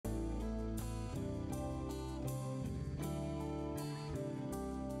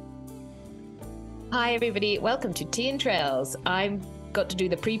Hi everybody, welcome to Tea and Trails. I've got to do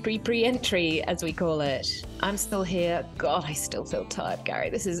the pre-entry, as we call it. I'm still here. God, I still feel tired, Gary.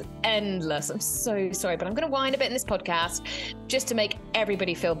 This is endless. I'm so sorry, but I'm going to whine a bit in this podcast just to make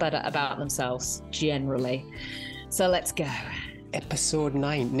everybody feel better about themselves, generally. So let's go. Episode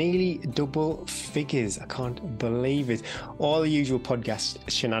 9, nearly double figures. I can't believe it. All the usual podcast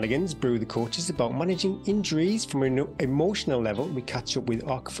shenanigans. Brew the coaches about managing injuries from an emotional level. We catch up with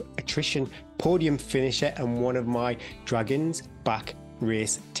Attrition podium finisher and one of my Dragons back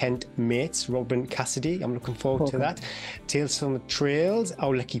race tent mates, Robyn Cassidy. I'm looking forward to that. Tales from the Trails,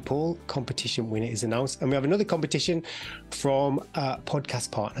 our Lucky Pole competition winner is announced. And we have another competition from a podcast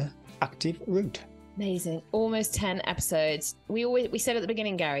partner, Active Route. Amazing. Almost 10 episodes. We said at the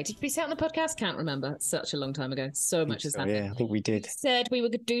beginning, Gary, did we say it on the podcast? Can't remember. It's such a long time ago. So much has happened. Yeah, I think we did. We said we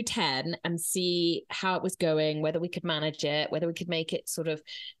would do 10 and see how it was going, whether we could manage it, whether we could make it sort of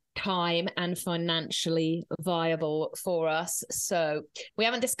time and financially viable for us. So we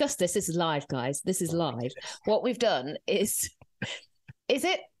haven't discussed this. This is live, guys. This is live. What we've done is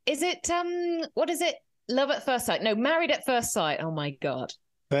it what is it? Love at first sight? No, married at first sight. Oh my God.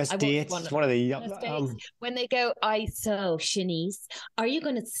 First date, one of the when they go, so Shanice, are you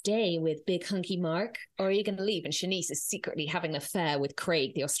going to stay with big hunky Mark or are you going to leave? And Shanice is secretly having an affair with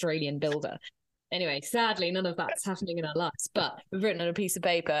Craig, the Australian builder. Anyway, sadly, none of that's happening in our lives, but we've written on a piece of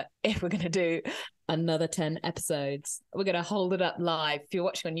paper, if we're going to do another 10 episodes, we're going to hold it up live. If you're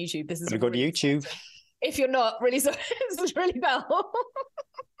watching on YouTube, this is go to YouTube. If you're not, really sorry, this is really bad.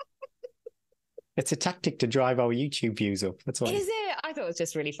 It's a tactic to drive our YouTube views up. That's why. Is it? I thought it was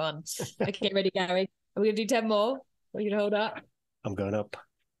just really fun. Okay, ready, Gary? Are we going to do 10 more? Are you going to hold up? I'm going up.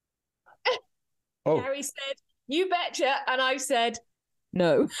 Gary said, you betcha. And I said,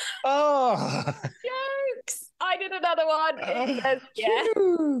 no. Oh. Jokes. I did another one. It says, yeah.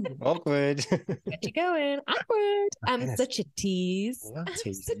 Awkward. Get you going. Awkward. I'm such a tease.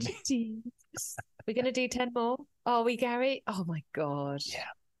 Such a tease. We're going to do 10 more? Are we, Gary? Oh, my God. Yeah.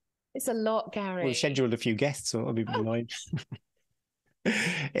 It's a lot, Gary. We've scheduled a few guests, so it'll be annoying.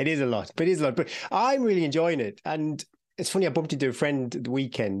 It is a lot, but I'm really enjoying it. And it's funny, I bumped into a friend the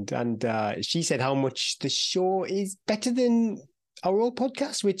weekend and she said how much the show is better than our old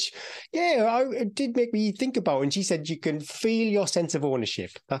podcast, which, it did make me think about. And she said you can feel your sense of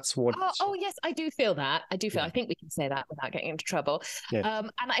ownership. That's what... Oh yes, I do feel that. I think we can say that without getting into trouble. Yeah.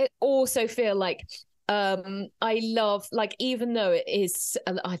 And I also feel like I love, like, even though it is,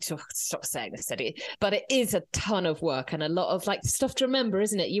 I stop saying this, Eddie, but it is a ton of work and a lot of like stuff to remember,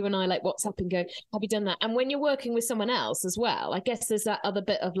 isn't it? You and I like WhatsApp and go, have you done that? And when you're working with someone else as well, I guess there's that other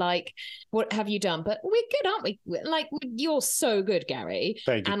bit of like, what have you done? But we're good, aren't we? Like, you're so good, Gary.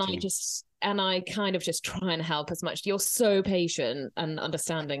 Very good and team. I kind of just try and help as much. You're so patient and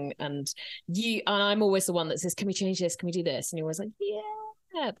understanding, and I'm always the one that says, can we change this? Can we do this? And you're always like, yeah.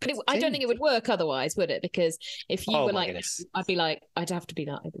 Yeah, but I don't think it would work otherwse, would it? Because if you were like, goodness. I'd have to be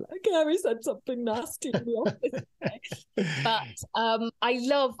that. I'd be like, Gary said something nasty in the office. But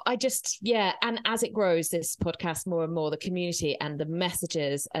and as it grows, this podcast more and more, the community and the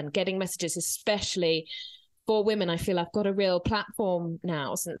messages and getting messages, especially for women, I feel I've got a real platform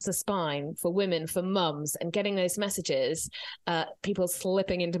now since the spine for women, for mums, and getting those messages, people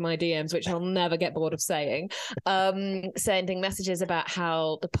slipping into my DMs, which I'll never get bored of saying, sending messages about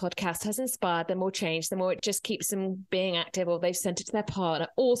how the podcast has inspired them or changed them, or it just keeps them being active, or they've sent it to their partner,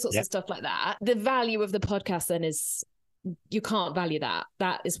 all sorts of stuff like that. The value of the podcast then is, you can't value that.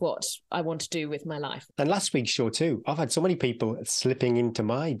 That is what I want to do with my life. And last week's show too, I've had so many people slipping into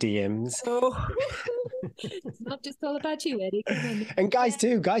my DMs. Oh. It's not just all about you, Eddie. And guys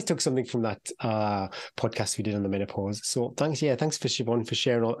took something from that podcast we did on the menopause. So thanks for Siobhan for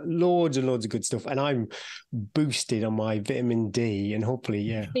sharing loads and loads of good stuff. And I'm boosted on my vitamin D, and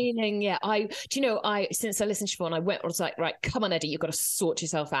hopefully, feeling, since I listened to Siobhan, I was like, right, come on, Eddie, you've got to sort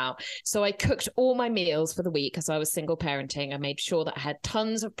yourself out. So I cooked all my meals for the week as I was single parenting. I made sure that I had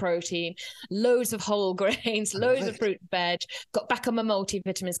tons of protein, loads of whole grains, loads of fruit and veg, got back on my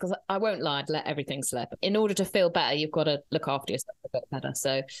multivitamins, because I won't lie, I'd let everything slip. In order to feel better, you've got to look after yourself a bit better.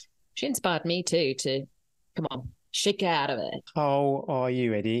 So she inspired me too to, come on, shake out of it. How are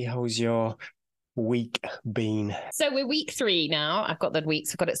you, Eddie? How's your week been? So we're week 3 now. I've got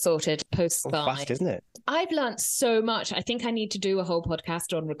it sorted post-spine. Fast, isn't it? I've learned so much. I think I need to do a whole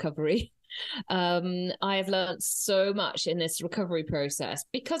podcast on recovery. I have learned so much in this recovery process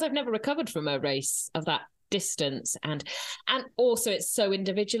because I've never recovered from a race of that distance, and also it's so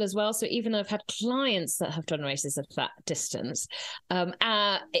individual as well. So even though I've had clients that have done races of that distance,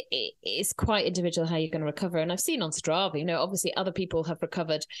 it's quite individual how you're going to recover. And I've seen on Strava, obviously other people have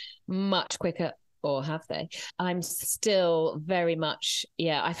recovered much quicker or have they? I'm still very much,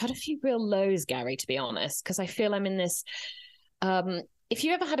 I've had a few real lows, Gary, to be honest, because I feel I'm in this, if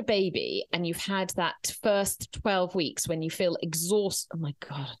you ever had a baby and you've had that first 12 weeks when you feel exhausted, oh my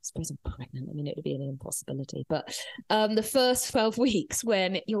God, I suppose I'm pregnant. I mean, it would be an impossibility, but the first 12 weeks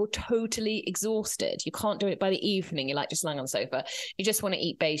when you're totally exhausted, you can't do it by the evening. You're like just lying on the sofa. You just want to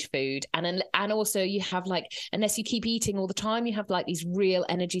eat beige food. And also you have like, unless you keep eating all the time, you have like these real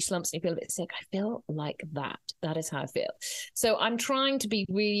energy slumps and you feel a bit sick. I feel like that. That is how I feel. So I'm trying to be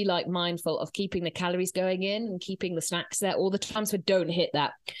really like mindful of keeping the calories going in and keeping the snacks there all the time so I don't hit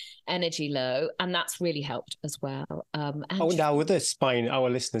that energy low, and that's really helped as well. And now with our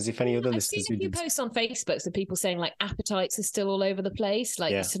listeners, if any other listeners, I've seen a few posts on Facebook of people saying like appetites are still all over the place,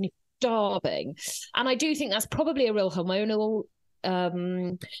 like you're suddenly starving, and I do think that's probably a real hormonal.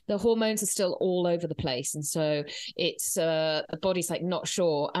 The hormones are still all over the place, and so it's the body's like not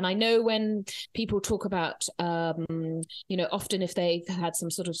sure. And I know when people talk about often if they've had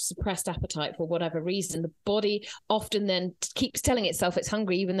some sort of suppressed appetite for whatever reason, the body often then keeps telling itself it's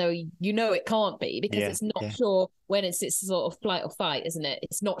hungry even though it can't be, because it's not sure when it's sort of flight or fight, isn't it?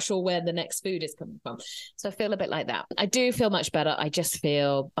 It's not sure where the next food is coming from. So I feel a bit like that. I do feel much better. I just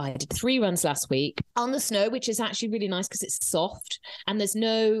feel I did 3 runs last week on the snow, which is actually really nice because it's soft and there's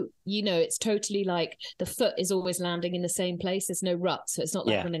no, it's totally like the foot is always landing in the same place. There's no ruts. So it's not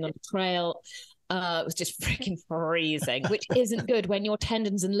like running on a trail. It was just freaking freezing, which isn't good when your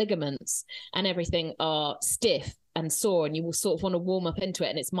tendons and ligaments and everything are stiff and sore, and you will sort of want to warm up into it,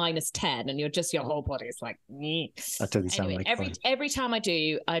 and it's -10, and your whole body is like, that doesn't sound like every time I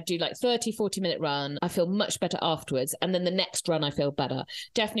do like 30-40 minute run, I feel much better afterwards, and then the next run I feel better.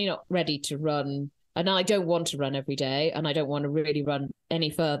 Definitely not ready to run, and I don't want to run every day, and I don't want to really run any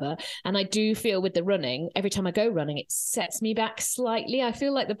further. And I do feel with the running, every time I go running, it sets me back slightly. I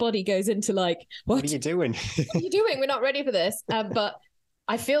feel like the body goes into like, what are you doing? What are you doing? We're not ready for this. But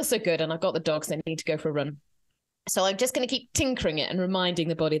I feel so good, and I've got the dogs. They need to go for a run. So I'm just going to keep tinkering it and reminding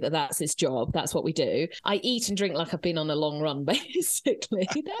the body that that's its job. That's what we do. I eat and drink like I've been on a long run, basically.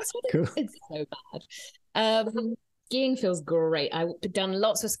 That's what cool. It's so bad. Skiing feels great. I've done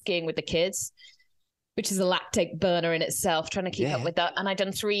lots of skiing with the kids, which is a lactate burner in itself, trying to keep up with that. And I've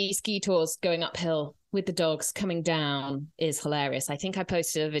done 3 ski tours going uphill with the dogs. Coming down is hilarious. I think I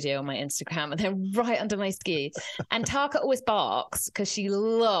posted a video on my Instagram and they're right under my skis. And Taka always barks because she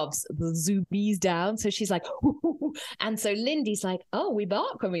loves the zoomies down. So she's like, ooh. And so Lindy's like, oh, we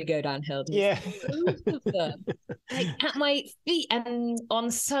bark when we go downhill. Yeah. Like at my feet. And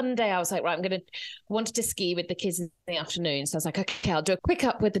on Sunday, I was like, right, wanted to ski with the kids in the afternoon. So I was like, okay, I'll do a quick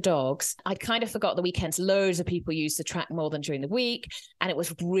up with the dogs. I'd kind of forgot the weekends. Loads of people use the track more than during the week. And it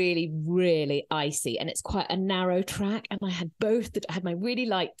was really, really icy. And it's quite a narrow track. And I had my really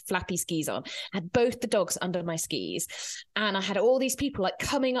light flappy skis on, I had both the dogs under my skis. And I had all these people like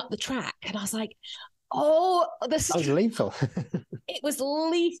coming up the track. And I was like, oh, this was lethal. It was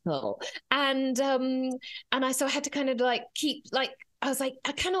lethal. And I had to kind of like keep like, I was like,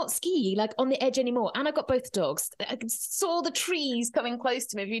 I cannot ski like on the edge anymore. And I got both dogs. I saw the trees coming close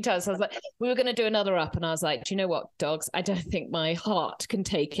to me a few times. So I was like, we were going to do another up. And I was like, do you know what, dogs? I don't think my heart can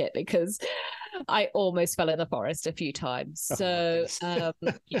take it because I almost fell in the forest a few times. So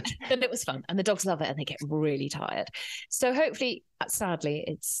but it was fun. And the dogs love it and they get really tired. So hopefully,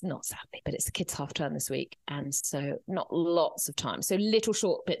 it's not sadly, but it's the kids' half term this week. And so not lots of time. So little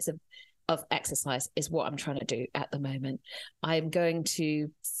short bits of exercise is what I'm trying to do at the moment. I'm going to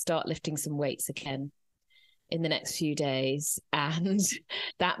start lifting some weights again in the next few days. And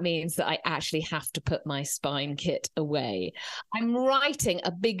that means that I actually have to put my spine kit away. I'm writing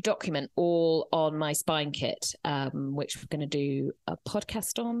a big document all on my spine kit, which we're going to do a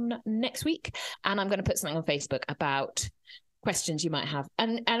podcast on next week. And I'm going to put something on Facebook about questions you might have,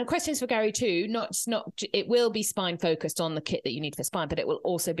 and questions for Gary too. It will be spine focused on the kit that you need for spine, but it will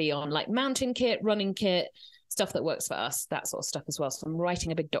also be on like mountain kit, running kit, stuff that works for us, that sort of stuff as well. So I'm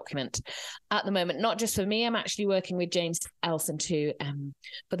writing a big document at the moment, not just for me. I'm actually working with James Elson too,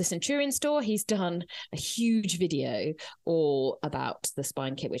 for the Centurion store. He's done a huge video all about the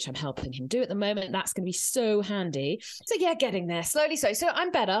spine kit, which I'm helping him do at the moment. That's going to be so handy. So yeah, getting there slowly. So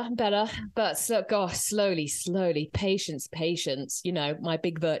I'm better, but so gosh, slowly, patience, my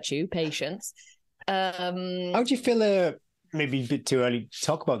big virtue, patience. How do you feel, maybe a bit too early to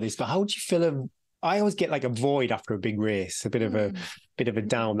talk about this, but how do you feel I always get like a void after a big race, a bit of a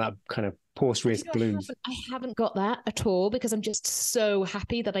down, that kind of post-race blues. I haven't got that at all because I'm just so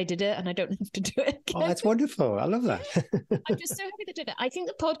happy that I did it and I don't have to do it again. Oh, that's wonderful. I love that. I'm just so happy that I did it. I think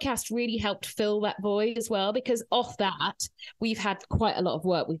the podcast really helped fill that void as well, because off that, we've had quite a lot of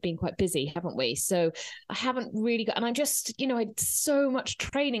work. We've been quite busy, haven't we? So I haven't really got, and I'm just, I had so much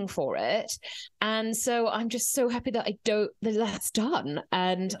training for it. And so I'm just so happy that that's done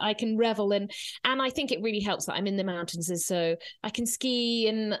and I can revel in. And I think it really helps that I'm in the mountains. And so I can ski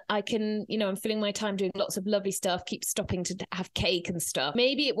and I can, I'm filling my time doing lots of lovely stuff, keep stopping to have cake and stuff.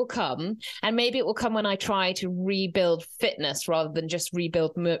 Maybe it will come, and maybe it will come when I try to rebuild fitness rather than just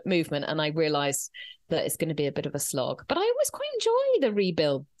rebuild movement. And I realize that it's going to be a bit of a slog, but I always quite enjoy the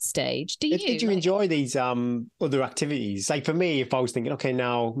rebuild stage. Did you enjoy these other activities? Like for me, if I was thinking, okay,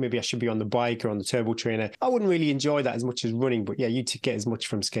 now maybe I should be on the bike or on the turbo trainer, I wouldn't really enjoy that as much as running. But yeah, you get as much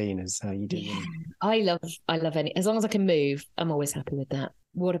from skiing as you did. Yeah, I love any, as long as I can move, I'm always happy with that.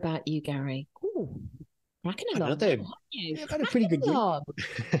 What about you, Gary? Ooh. Cracking along. Yeah, I've had a pretty good week.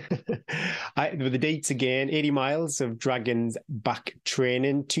 With the dates again, 80 miles of Dragon's back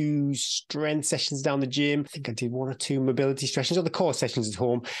training, 2 strength sessions down the gym. I think I did 1 or 2 mobility sessions, or the core sessions at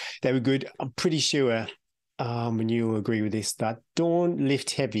home. They were good. I'm pretty sure, and you'll agree with this, that don't lift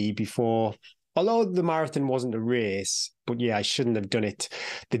heavy before. Although the marathon wasn't a race, but yeah, I shouldn't have done it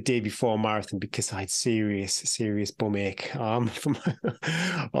the day before marathon because I had serious bum ache from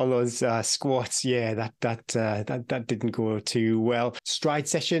all those squats. Yeah, that didn't go too well. Stride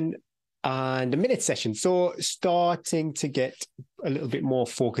session and a minute session. So starting to get a little bit more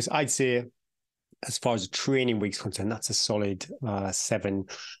focus. I'd say as far as the training week's concerned, that's a solid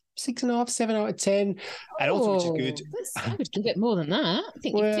 6.5, 7 out of 10. And also, which is good. I would give it more than that. I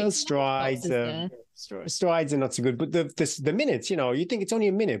think strides are not so good, but the minutes, you think it's only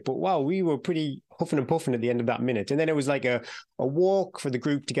a minute, but wow, we were pretty huffing and puffing at the end of that minute. And then it was like a walk for the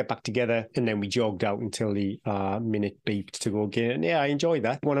group to get back together, and then we jogged out until the minute beeped to go again. And yeah, I enjoyed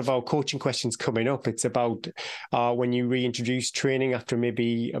that. One of our coaching questions coming up, it's about when you reintroduce training after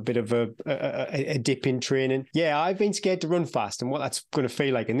maybe a bit of a dip in training. Yeah, I've been scared to run fast and what that's going to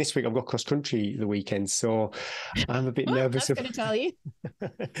feel like. And this week I've got cross country the weekend, so I'm a bit nervous. I'm going to tell you.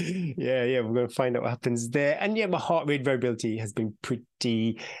 Yeah, we're going to find out what happens there. And yeah, my heart rate variability has been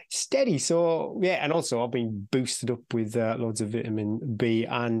pretty steady. So yeah, and also I've been boosted up with loads of vitamin B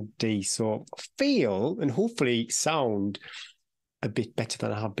and D. So feel and hopefully sound a bit better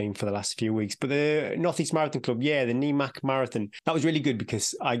than I have been for the last few weeks. But the Northeast Marathon Club, yeah, the NEMAC Marathon, that was really good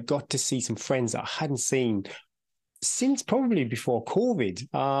because I got to see some friends that I hadn't seen since probably before COVID.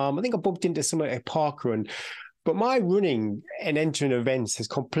 I think I bumped into someone at a park run. But my running and entering events has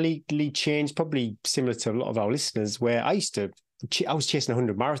completely changed, probably similar to a lot of our listeners, where I was chasing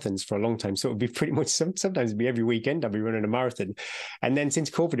 100 marathons for a long time. So it would be pretty much, sometimes it'd be every weekend I'd be running a marathon. And then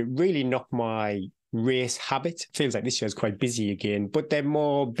since COVID, it really knocked my race habit. Feels like this year's quite busy again, but they're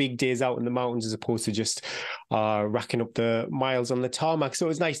more big days out in the mountains as opposed to just racking up the miles on the tarmac. So it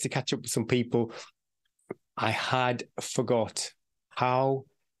was nice to catch up with some people. I had forgot how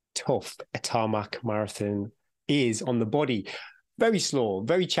tough a tarmac marathon is on the body. Very slow,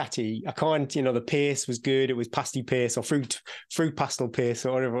 very chatty. I can't, the pace was good. It was pasty pace or fruit pastel pace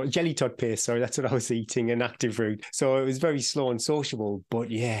or whatever, jelly tot pace. Sorry, that's what I was eating, an active fruit. So it was very slow and sociable. But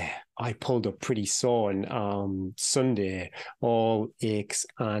yeah, I pulled up pretty sore on Sunday, all aches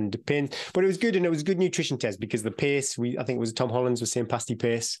and pains. But it was good, and it was a good nutrition test because the pace, I think it was Tom Holland's was saying pasty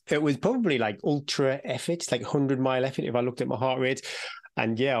pace. It was probably like ultra effort, like 100-mile effort if I looked at my heart rate.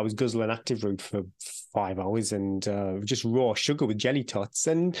 And yeah, I was guzzling active root for 5 hours and just raw sugar with jelly tots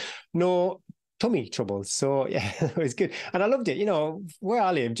and no tummy troubles. So yeah, it was good. And I loved it. Where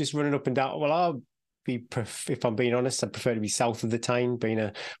I live, just running up and down. Well, if I'm being honest, I prefer to be south of the Tyne,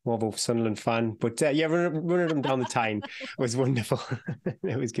 being more of a Sunderland fan. But yeah, running them down the Tyne was wonderful.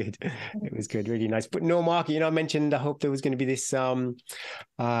 It was good. It was good, really nice. But no market. I mentioned I hope there was going to be this a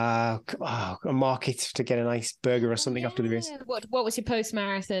market to get a nice burger or something after the race. What was your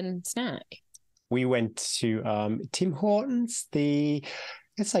post-marathon snack? We went to Tim Hortons.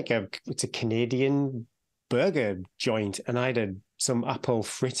 It's a Canadian burger joint, and I had some apple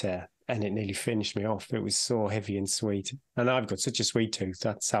fritter. And it nearly finished me off. It was so heavy and sweet. And I've got such a sweet tooth.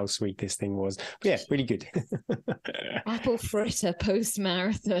 That's how sweet this thing was. But yeah, really good. Apple fritter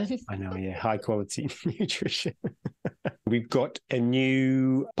post-marathon. I know, yeah. High quality nutrition. We've got a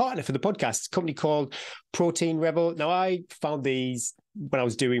new partner for the podcast, a company called Protein Rebel. Now, I found these when I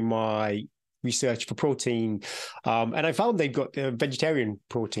was doing my research for protein. And I found they've got a vegetarian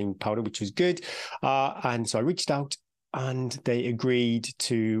protein powder, which was good. And so I reached out and they agreed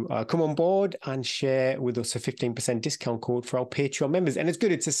to come on board and share with us a 15% discount code for our Patreon members. And it's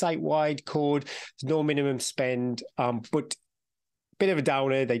good. It's a site-wide code. There's no minimum spend, but bit of a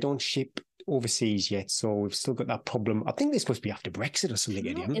downer. They don't ship overseas yet, so we've still got that problem. I think this must be after Brexit or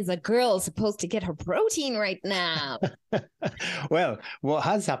something. How is a girl supposed to get her protein right now? Well, what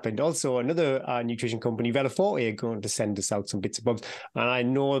has happened also, another nutrition company, Veloforte, are going to send us out some bits and bobs, and I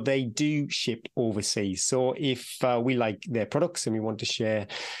know they do ship overseas. So if we like their products and we want to share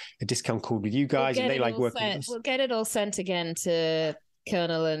a discount code with you guys, and they like working with us, we'll get it all sent again to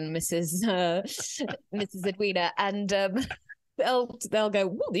Colonel and Mrs. Mrs. Edwina, and they'll go,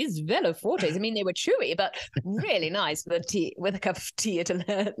 well, these Velofortes, I mean, they were chewy, but really nice with a cup of tea at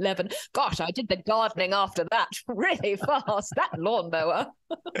 11. Gosh, I did the gardening after that really fast. That lawnmower.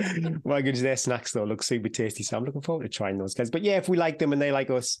 My goodness, their snacks though look super tasty, so I'm looking forward to trying those guys. But yeah, if we like them and they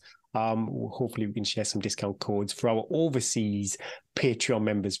like us, hopefully we can share some discount codes for our overseas Patreon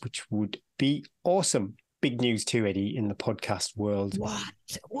members, which would be awesome. Big news too, Eddie, in the podcast world. What?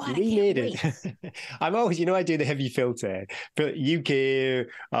 We made it. I'm always, I do the heavy filter. But UK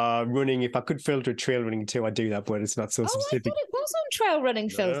running, if I could filter a trail running too, I'd do that, but it's not so specific. I thought it was on trail running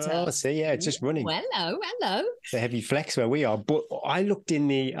filter. Oh, see, yeah, it's just running. Hello. The heavy flex where we are. But I looked in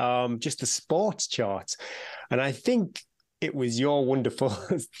the just the sports charts, and I think it was your wonderful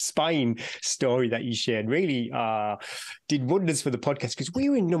spine story that you shared really did wonders for the podcast, because we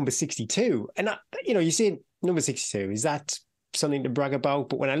were in number 62. And, you see number 62, is that something to brag about?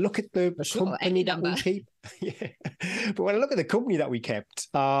 But when I look at the company that we keep, but when I look at the company that we kept,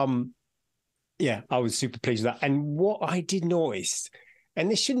 I was super pleased with that. And what I did notice, and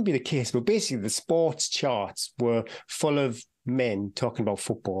this shouldn't be the case, but basically the sports charts were full of men talking about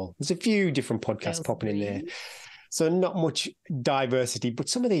football. There's a few different podcasts popping in there. So not much diversity, but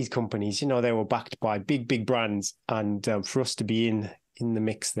some of these companies, they were backed by big brands, and for us to be in the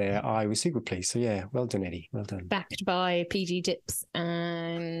mix there, I was super pleased. So yeah, well done, Eddie. Well done. Backed by PG Dips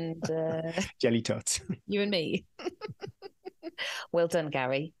and Jelly Tots. You and me. Well done,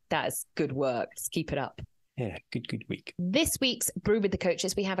 Gary. That is good work. Let's keep it up. Yeah, good week. This week's Brew with the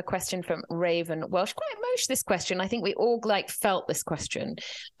Coaches, we have a question from Raven Welsh. Quite emotional, this question. I think we all felt this question.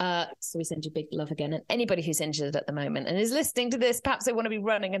 So we send you big love again. And anybody who's injured at the moment and is listening to this, perhaps they want to be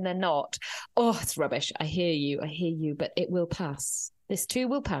running and they're not. Oh, it's rubbish. I hear you, but it will pass. This too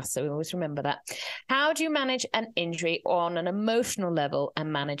will pass, so we always remember that. How do you manage an injury on an emotional level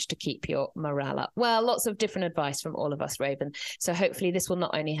and manage to keep your morale up? Well, lots of different advice from all of us, Raven. So hopefully this will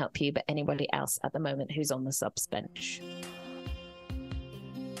not only help you, but anybody else at the moment who's on the subs bench.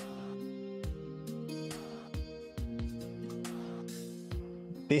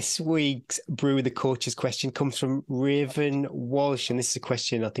 This week's Brew with the Coaches question comes from Raven Walsh, and this is a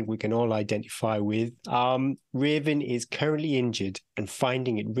question I think we can all identify with. Raven is currently injured and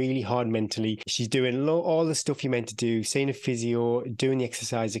finding it really hard mentally. She's doing all the stuff you're meant to do, seeing a physio, doing the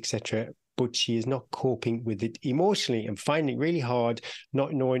exercise, etc., but she is not coping with it emotionally and finding it really hard,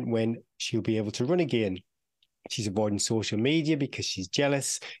 not knowing when she'll be able to run again. She's avoiding social media because she's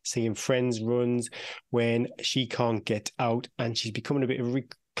jealous, seeing friends' runs when she can't get out, and she's becoming a bit of a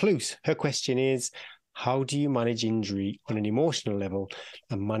recluse. Her question is, how do you manage injury on an emotional level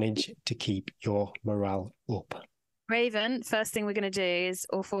and manage to keep your morale up? Raven, first thing we're going to do is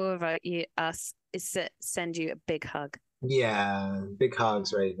all four of us is send you a big hug. Yeah, big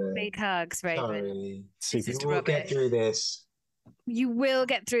hugs, Raven. Big hugs, Raven. Sorry. We'll get through this. You will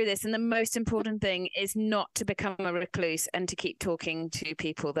get through this. And the most important thing is not to become a recluse and to keep talking to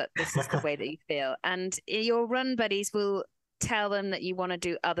people that this is the way that you feel. And your run buddies will tell them that you want to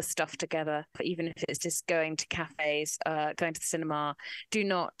do other stuff together, even if it's just going to cafes, going to the cinema. Do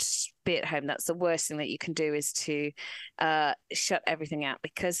not be at home. That's the worst thing that you can do, is to shut everything out,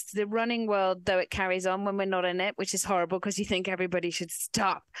 because the running world, though it carries on when we're not in it, which is horrible because you think everybody should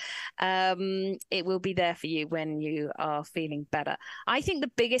stop, it will be there for you when you are feeling better. I think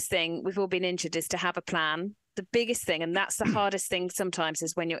the biggest thing, we've all been injured, is to have a plan. The biggest thing, and that's the hardest thing sometimes,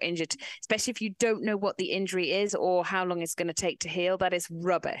 is when you're injured, especially if you don't know what the injury is or how long it's going to take to heal. That is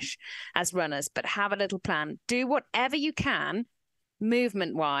rubbish as runners, but have a little plan. Do whatever you can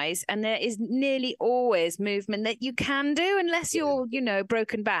movement wise, and there is nearly always movement that you can do, unless you're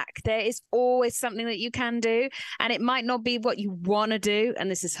broken back. There is always something that you can do, and it might not be what you want to do, and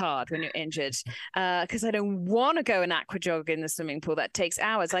this is hard when you're injured, because I don't want to go and aqua jog in the swimming pool. That takes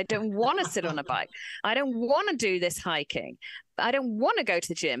hours. I don't want to sit on a bike. I don't want to do this hiking. I don't want to go to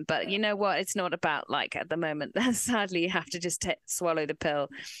the gym, but you know what? It's not about like at the moment. Sadly, you have to just swallow the pill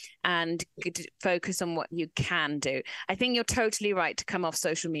and focus on what you can do. I think you're totally right to come off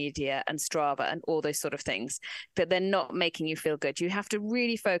social media and Strava and all those sort of things, but they're not making you feel good. You have to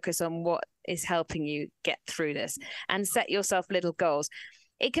really focus on what is helping you get through this and set yourself little goals.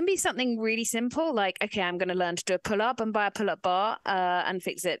 It can be something really simple, like, okay, I'm going to learn to do a pull-up and buy a pull-up bar and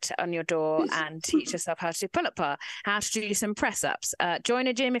fix it on your door and teach yourself how to do pull-up bar, how to do some press-ups. Join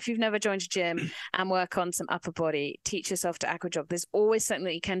a gym if you've never joined a gym and work on some upper body. Teach yourself to aqua jog. There's always something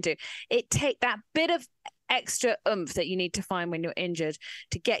that you can do. Take that bit of extra oomph that you need to find when you're injured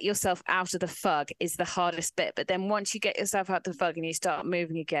to get yourself out of the fug is the hardest bit. But then once you get yourself out of the fug and you start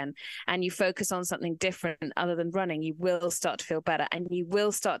moving again and you focus on something different other than running, you will start to feel better and you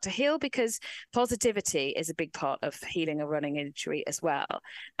will start to heal, because positivity is a big part of healing a running injury as well,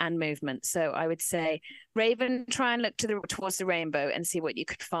 and movement. So I would say, Raven, try and look towards the rainbow and see what you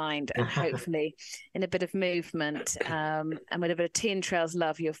could find, and hopefully in a bit of movement and with a bit of Teen Trails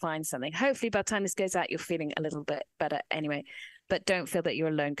love, you'll find something. Hopefully by the time this goes out, you're feeling a little bit better anyway. But don't feel that you're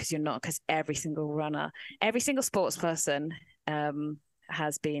alone, because you're not, because every single runner, every single sports person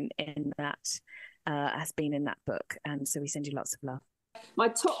has been in that book. And so we send you lots of love. My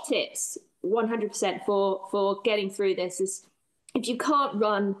top tips 100% for getting through this is, if you can't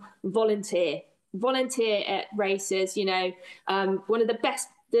run, volunteer at races. One of the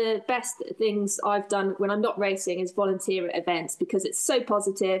best things I've done when I'm not racing is volunteer at events, because it's so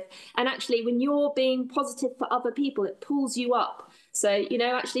positive. And actually, when you're being positive for other people, it pulls you up. So,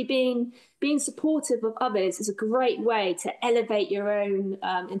 actually being supportive of others is a great way to elevate your own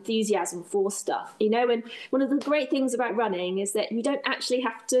enthusiasm for stuff. And one of the great things about running is that you don't actually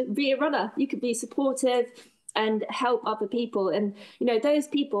have to be a runner. You could be supportive and help other people. And, those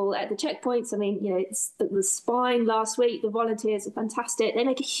people at the checkpoints, it's the Spine last week, the volunteers are fantastic. They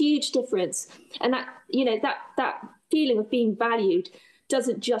make a huge difference. And that feeling of being valued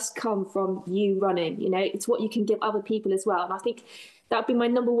doesn't just come from you running, it's what you can give other people as well. And I think that would be my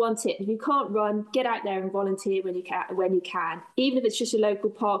number one tip. If you can't run, get out there and volunteer when you can. Even if it's just a local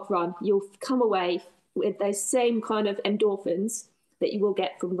park run, you'll come away with those same kind of endorphins that you will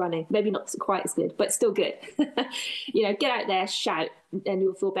get from running. Maybe not quite as good, but still good. Get out there, shout, and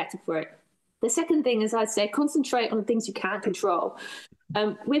you'll feel better for it. The second thing is, I'd say, concentrate on the things you can control.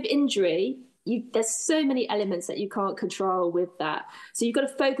 With injury, there's so many elements that you can't control with that. So you've got to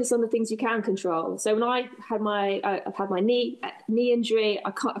focus on the things you can control. So when I've had my knee injury, I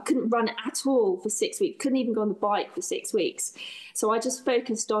couldn't run at all for 6 weeks. Couldn't even go on the bike for 6 weeks. So I just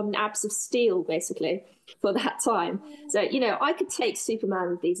focused on abs of steel, basically, for that time. So, I could take Superman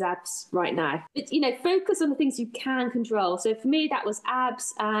with these abs right now. But, focus on the things you can control. So for me, that was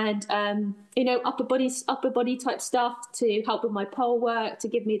abs and, upper body type stuff to help with my pole work, to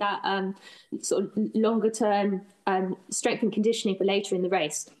give me that sort of longer term strength and conditioning for later in the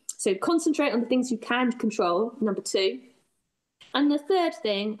race. So concentrate on the things you can control, number 2. And the third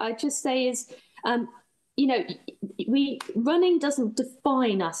thing I'd just say is, running doesn't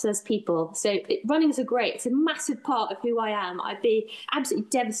define us as people. So running is it's a massive part of who I am. I'd be absolutely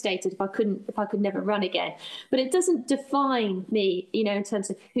devastated if I could never run again. But it doesn't define me, in terms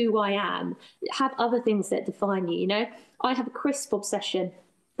of who I am. Have other things that define you. I have a crisp obsession.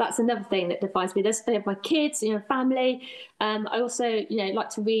 That's another thing that defines me. I have my kids, family. I also, like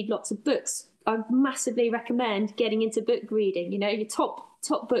to read lots of books. I massively recommend getting into book reading. Your top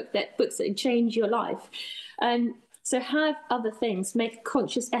books that change your life. So have other things. Make a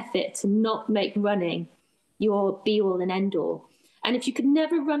conscious effort to not make running your be-all and end-all. And if you could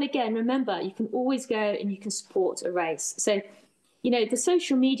never run again, remember, you can always go and you can support a race. So, the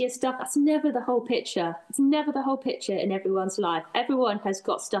social media stuff, that's never the whole picture. It's never the whole picture in everyone's life. Everyone has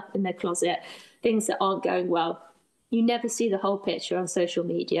got stuff in their closet, things that aren't going well. You never see the whole picture on social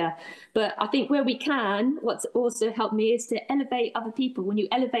media. But I think where we can, what's also helped me is to elevate other people. When you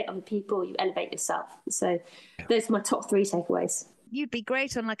elevate other people, you elevate yourself. So those are my top 3 takeaways. You'd be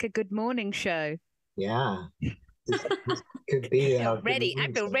great on like a good morning show. Yeah. This could be ready.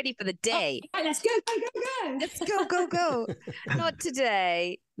 I feel ready for the day. Oh, right, let's go. Let's go. Not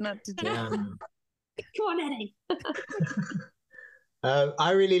today. Yeah. Come on, Eddie.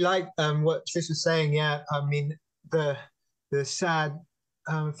 I really like what Trish was saying. Yeah, the sad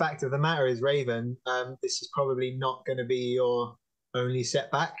fact of the matter is, Raven, this is probably not going to be your only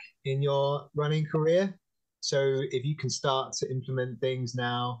setback in your running career. So if you can start to implement things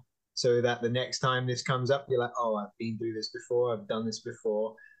now, so that the next time this comes up, you're like, oh, I've been through this before, I've done this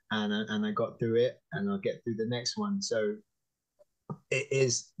before, and I got through it, and I'll get through the next one. So it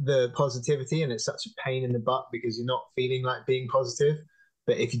is the positivity, and it's such a pain in the butt because you're not feeling like being positive.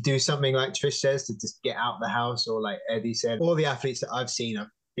 But if you do something like Trish says, to just get out the house, or like Eddie said, all the athletes that I've seen, I've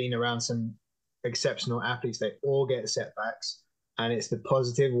been around some exceptional athletes, they all get setbacks, and it's the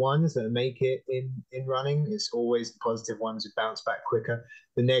positive ones that make it in running. It's always the positive ones who bounce back quicker.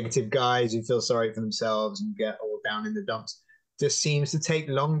 The negative guys who feel sorry for themselves and get all down in the dumps just seems to take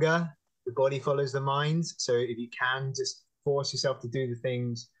longer. The body follows the mind. So if you can just force yourself to do the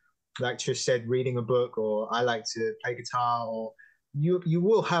things like Trish said, reading a book, or I like to play guitar, or you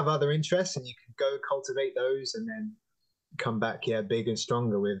will have other interests, and you can go cultivate those and then come back big and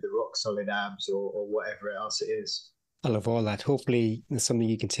stronger with the rock solid abs or whatever else it is. I love all that. Hopefully there's something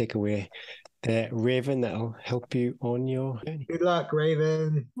you can take away there, Raven, that'll help you on your journey. Good luck,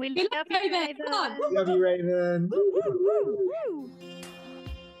 Raven. We love you, Raven. Come on. Love you, Raven. Woo, woo, woo, woo.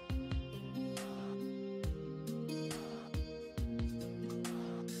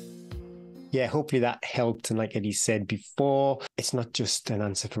 Yeah, hopefully that helped. And like Eddie said before, it's not just an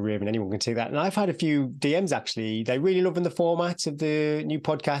answer for Raven. Anyone can take that. And I've had a few DMs, actually. They're really loving the formats of the new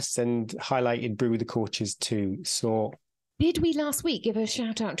podcasts and highlighted Brew with the Coaches too. So did we last week give a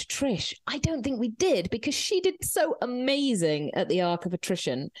shout out to Trish? I don't think we did, because she did so amazing at the Arc of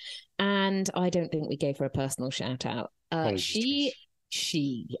Attrition. And I don't think we gave her a personal shout out. I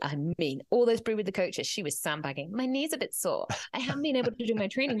mean, all those Brew with the Coaches, she was sandbagging. My knee's a bit sore. I haven't been able to do my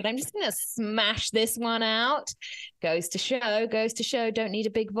training, but I'm just going to smash this one out. Goes to show, don't need a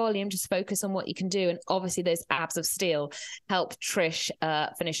big volume, just focus on what you can do. And obviously those abs of steel helped Trish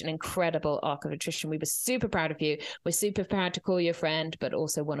finish an incredible Arc of Attrition. We were super proud of you. We're super proud to call you a friend, but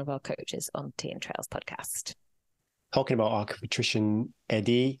also one of our coaches on Tea and Trails podcast. Talking about Arc of Attrition,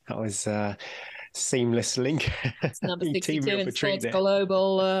 Eddie, that was seamless link. It's number 62 in Sports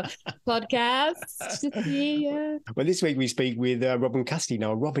Global podcast. Well, this week we speak with Robyn Cassidy.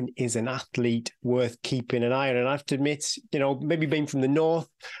 Now, Robyn is an athlete worth keeping an eye on. And I have to admit, maybe being from the north,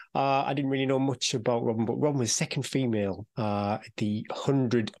 I didn't really know much about Robyn, but Robyn was second female at the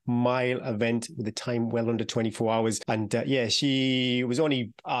 100-mile event with a time well under 24 hours. And she was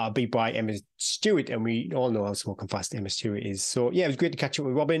only beat by Emma Stewart, and we all know how smoking fast Emma Stewart is. So, it was great to catch up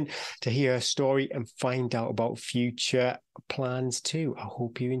with Robyn, to hear her story and find out about future plans too. I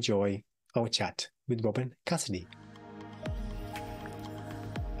hope you enjoy our chat with Robyn Cassidy.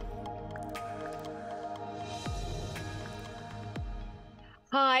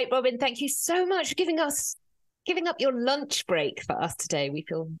 Hi, Robyn. Thank you so much for giving up your lunch break for us today. We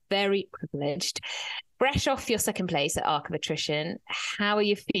feel very privileged. Fresh off your second place at Arc of Attrition, how are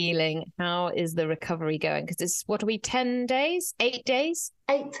you feeling? How is the recovery going? Because it's, 10 days? 8 days?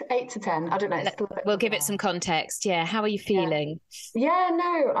 8 to 10. I don't know. We'll give it some context. Yeah. How are you feeling?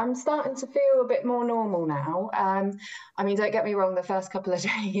 No, I'm starting to feel a bit more normal now. Don't get me wrong, the first couple of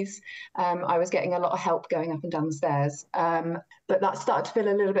days, I was getting a lot of help going up and down the stairs. But that started to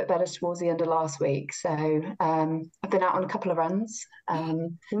feel a little bit better towards the end of last week. So I've been out on a couple of runs,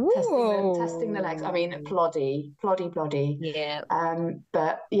 testing the legs. Ploddy. Yeah.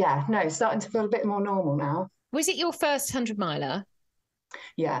 Starting to feel a bit more normal now. Was it your first 100-miler?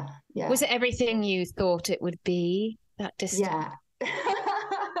 Yeah. Was it everything you thought it would be, that distance? Yeah.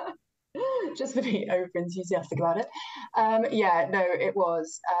 Just really over enthusiastic about it. It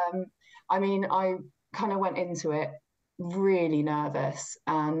was. I kind of went into it really nervous,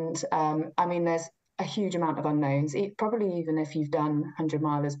 and there's a huge amount of unknowns, probably even if you've done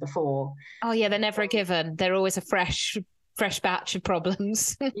 100-milers before. Oh yeah, they're never a given. They're always a fresh batch of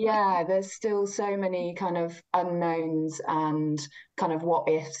problems. Yeah, there's still so many kind of unknowns and kind of what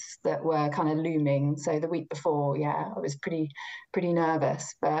ifs that were kind of looming. So the week before, I was pretty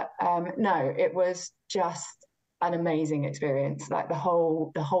nervous, but no, it was just an amazing experience. Like the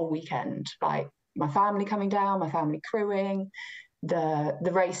whole weekend, like my family coming down, my family crewing,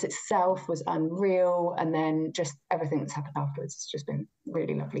 the race itself was unreal, and then just everything that's happened afterwards has just been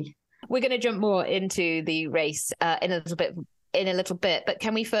really lovely. We're going to jump more into the race in a little bit, but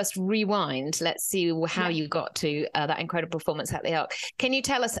can we first rewind? Let's see how you got to that incredible performance at the Arc. Can you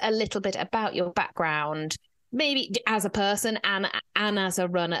tell us a little bit about your background, maybe as a person and as a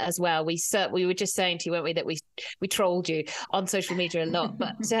runner as well? We were just saying to you, weren't we, that we trolled you on social media a lot,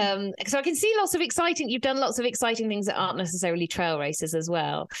 but so I can see you've done lots of exciting things that aren't necessarily trail races as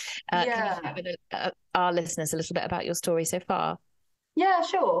well. Can you share with our listeners a little bit about your story so far? Yeah,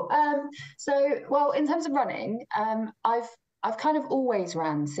 sure. In terms of running, I've kind of always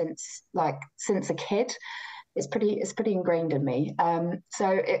ran since a kid. It's pretty ingrained in me.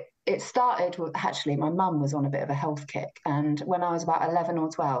 So it started with, actually, my mum was on a bit of a health kick, and when I was about 11 or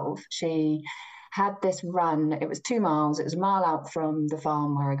 12, she had this run. It was 2 miles. It was a mile out from the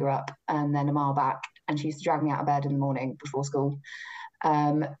farm where I grew up and then a mile back. And she used to drag me out of bed in the morning before school.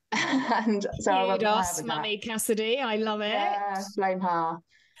 And so I went Kudos, Mummy Cassidy. I love it. Yeah, blame her.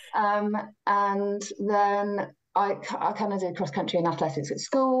 And then I kind of did cross country and athletics at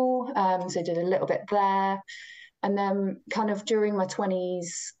school. So I did a little bit there. And then kind of during my 20s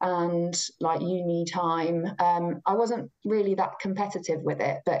and like uni time, I wasn't really that competitive with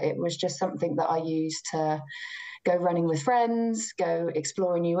it, but it was just something that I used to go running with friends, go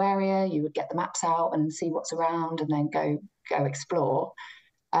explore a new area. You would get the maps out and see what's around and then go explore.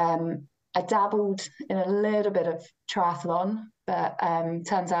 I dabbled in a little bit of triathlon, but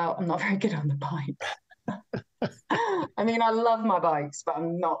turns out I'm not very good on the bike. I mean, I love my bikes, but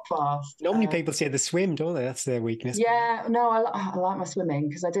I'm not fast. Normally people say the swim, don't they? That's their weakness. Yeah, no, I like my swimming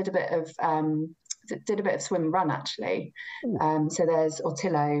because I did a bit of swim run actually. So there's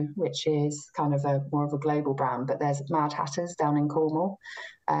Ortillo, which is kind of more of a global brand, but there's Mad Hatters down in Cornwall,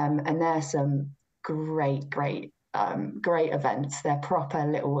 and there's some great events. They're proper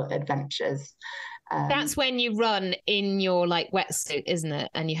little adventures. That's when you run in your like wetsuit, isn't it?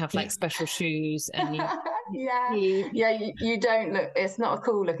 And you have like special shoes and you you don't look, it's not a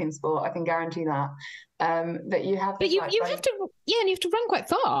cool looking sport, I can guarantee that. But you have you have to and you have to run quite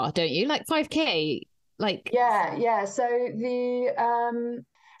far, don't you? Like 5k, like so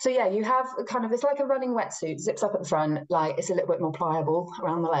you have kind of, it's like a running wetsuit, zips up at the front, like it's a little bit more pliable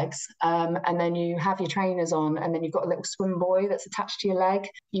around the legs. And then you have your trainers on, and then you've got a little swim buoy that's attached to your leg.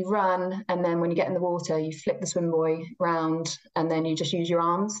 You run, and then when you get in the water, you flip the swim buoy round, and then you just use your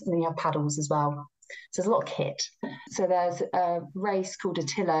arms, and then you have paddles as well. So there's a lot of kit. So there's a race called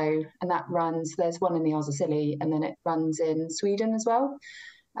Attrition, and that runs, there's one in the Isles of Scilly, and then it runs in Sweden as well.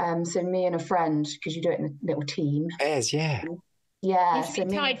 So me and a friend, because you do it in a little team. Yes, yeah. Yeah, you should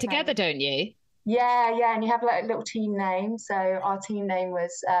be tied together, don't you? Yeah, and you have like a little team name. So our team name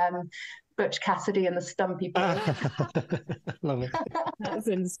was Butch Cassidy and the Stumpy Boy. Love it. That's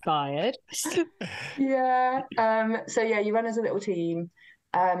inspired. Yeah. So yeah, you run as a little team.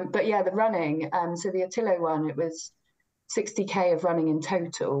 But yeah, the running. So the Attillo one, it was 60k of running in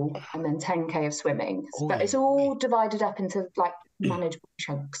total, and then 10k of swimming. But it's all divided up into like manageable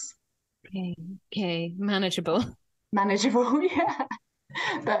chunks. Okay, manageable, yeah.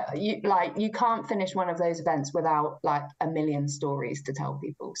 But you can't finish one of those events without like a million stories to tell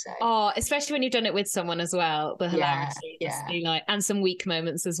people. So especially when you've done it with someone as well, the hilarity must be like, and some weak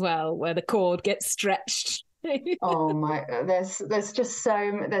moments as well where the cord gets stretched. Oh my, there's just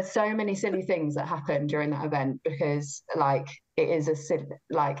there's so many silly things that happen during that event, because like it is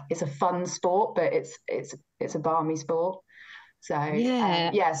it's a fun sport, but it's a balmy sport. So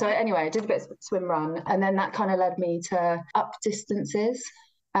so anyway, I did a bit of swim run, and then that kind of led me to up distances,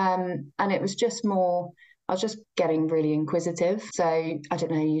 and it was just more, I was just getting really inquisitive. So I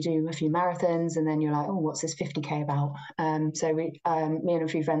don't know, you do a few marathons and then you're like, oh, what's this 50k about? So me and a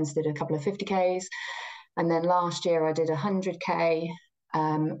few friends did a couple of 50ks, and then last year I did 100k,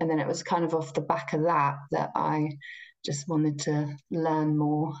 and then it was kind of off the back of that I just wanted to learn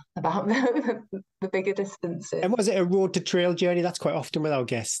more about the bigger distances. And was it a road to trail journey? That's quite often with our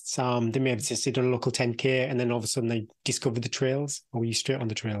guests. They may have just done a local 10k and then all of a sudden they discovered the trails, or were you straight on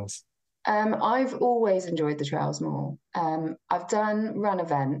the trails? I've always enjoyed the trails more. I've done run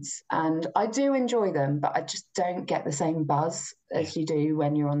events and I do enjoy them, but I just don't get the same buzz as you do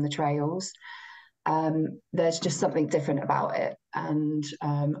when you're on the trails. There's just something different about it. And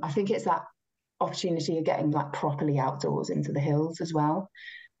I think it's that opportunity of getting like properly outdoors into the hills as well.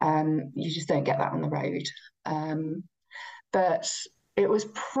 You just don't get that on the road. But it was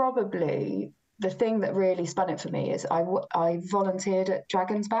probably the thing that really spun it for me is I volunteered at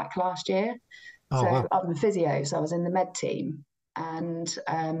Dragon's Back last year. Wow. I'm a physio, so I was in the med team. And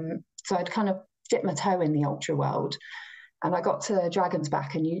so I'd kind of dipped my toe in the ultra world. And I got to Dragon's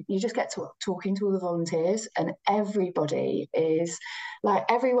Back, and you just get to talking to all the volunteers, and everybody is like,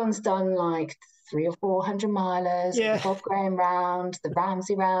 everyone's done like 300 or 400 milers, the Bob Graham round, the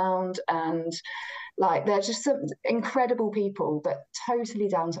Ramsey round, and like they're just some incredible people, but totally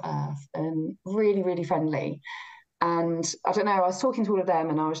down to earth and really, really friendly. And I don't know, I was talking to all of them,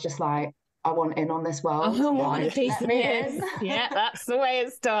 and I was just like, I want in on this world. I want a piece of it. Yeah, that's the way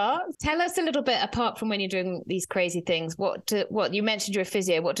it starts. Tell us a little bit, apart from when you're doing these crazy things, what you mentioned you're a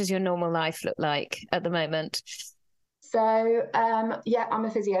physio. What does your normal life look like at the moment? So, I'm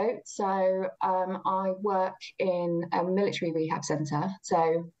a physio. So I work in a military rehab centre.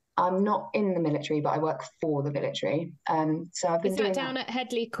 So I'm not in the military, but I work for the military. So I've been doing down at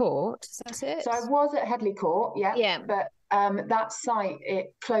Headley Court? Is that it? So I was at Headley Court, yeah. But that site,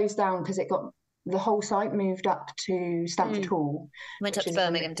 it closed down because it got the whole site moved up to Stamford Hall. Went up to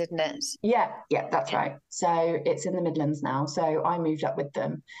Birmingham, didn't it? Yeah, that's right. So it's in the Midlands now. So I moved up with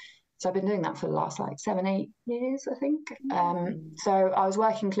them. So I've been doing that for the last like 7-8 years, I think. So I was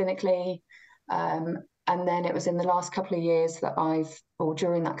working clinically, and then it was in the last couple of years that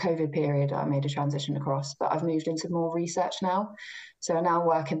during that COVID period, I made a transition across, but I've moved into more research now. So I now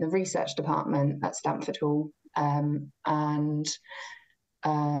work in the research department at Stamford Hall.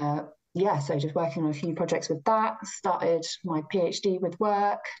 So just working on a few projects with that. Started my PhD with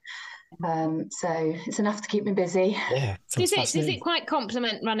work. So it's enough to keep me busy. Yeah. Does it quite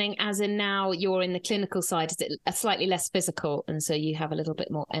complement running, as in now you're in the clinical side? Is it a slightly less physical, and so you have a little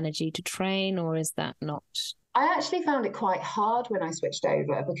bit more energy to train, or is that not? I actually found it quite hard when I switched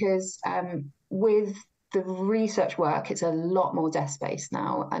over, because with the research work, it's a lot more desk-based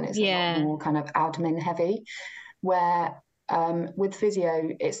now, and it's a lot more kind of admin heavy, where with physio,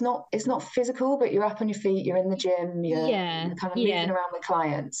 it's not physical, but you're up on your feet, you're in the gym, you're kind of moving around with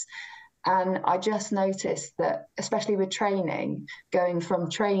clients. And I just noticed that, especially with training, going from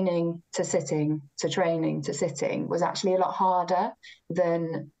training to sitting to training to sitting was actually a lot harder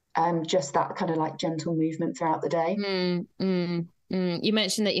than just that kind of like gentle movement throughout the day. You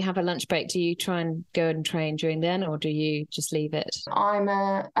mentioned that you have a lunch break. Do you try and go and train during then, or do you just leave it? I'm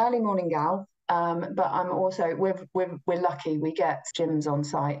an early morning gal. But I'm also, we're lucky, we get gyms on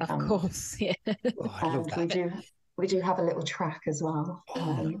site. Of course, yeah. Oh, I love that. We do have a little track as well.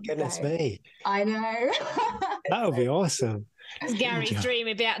 Oh my goodness me. I know. That would be awesome. Gary's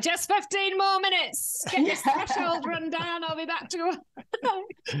dreaming about just 15 more minutes. Get this threshold run down. I'll be back to work.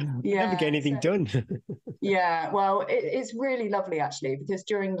 Never get anything done. Yeah, well, it's really lovely actually, because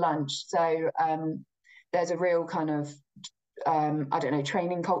during lunch, so there's a real kind of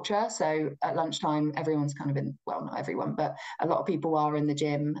training culture. So at lunchtime, everyone's kind of not everyone, but a lot of people are in the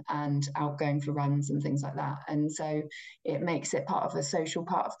gym and out going for runs and things like that. And so it makes it part of a social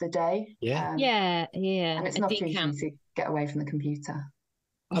part of the day. Yeah. And it's not easy to get away from the computer.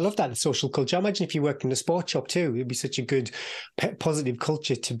 I love that social culture. I imagine if you worked in a sports shop too, it'd be such a good, positive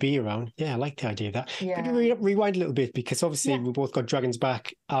culture to be around. Yeah, I like the idea of that. Yeah. Could you rewind a little bit, because obviously we both got dragons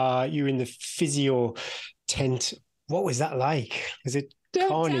back. You're in the physio tent. What was that like? Was it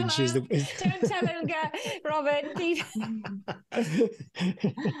carnage? Don't tell him, Robyn.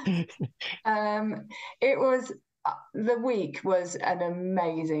 It was, the week was an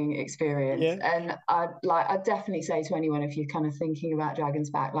amazing experience, and I'd definitely say to anyone, if you're kind of thinking about Dragons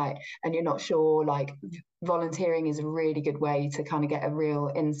Back, and you're not sure, volunteering is a really good way to kind of get a real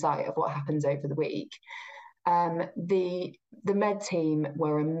insight of what happens over the week. The med team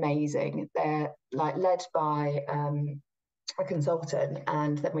were amazing. They're led by a consultant,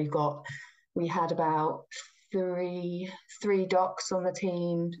 and then we had about three docs on the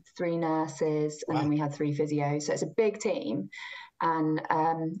team, 3 nurses, and then we had 3 physios. So it's a big team, and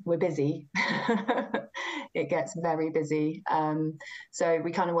we're busy. It gets very busy. So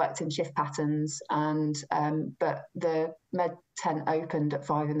we kind of worked in shift patterns, and but the med tent opened at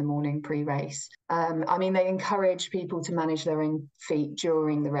 5 a.m. pre-race. They encourage people to manage their own feet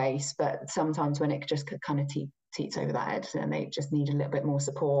during the race, but sometimes when it just kind of teets over that edge, and they just need a little bit more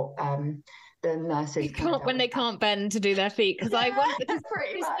support. The nurses when they can't bend to do their feet, because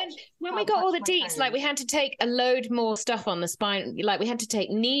when we got all the deets, we had to take a load more stuff on the spine, we had to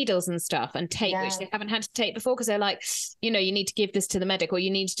take needles and stuff and tape, which they haven't had to take before, because they're you need to give this to the medic, or you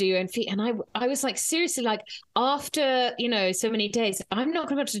need to do your own feet. And I was seriously, after so many days, I'm not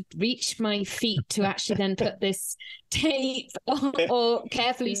going to be able to reach my feet to actually then put this tape or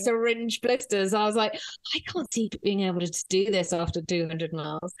carefully syringe blisters. I was I can't see being able to do this after 200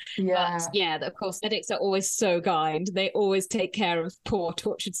 miles. But of course, medics are always so kind. They always take care of poor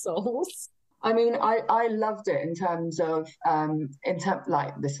tortured souls. I loved it in terms of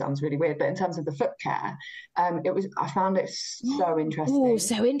this sounds really weird, but in terms of the foot care, I found it so interesting. Oh,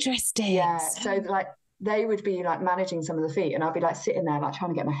 so interesting. Yeah. So they would be managing some of the feet, and I'd be titting there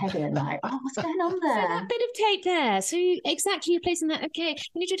trying to get my head in, what's going on there? So that bit of tape there. So exactly, you're placing that. Okay,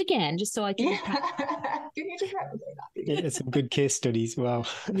 can you do it again, just so I can? Can you just replicate that? Yeah, some good case studies. Wow.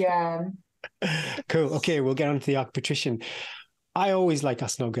 Yeah. Cool. Okay, we'll get on to the arc. Attrition. I always like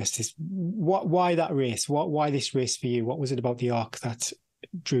asking our guests this: why that race? Why this race for you? What was it about the arc that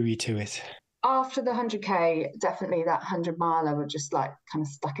drew you to it? After the 100k, definitely that 100-miler was just kind of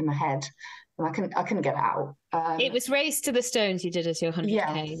stuck in my head. And I couldn't get it out. It was Race to the Stones you did as your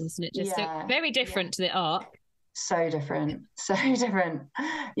 100k, wasn't it? Just so very different to the arc. So different.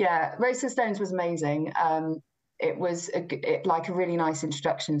 Yeah, Race to the Stones was amazing. It was a really nice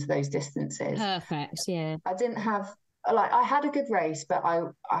introduction to those distances. Perfect, yeah. I didn't have like I had a good race, but I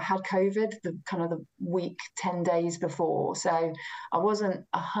had COVID the week 10 days before, so I wasn't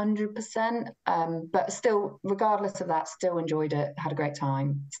 100%. But still, regardless of that, still enjoyed it, had a great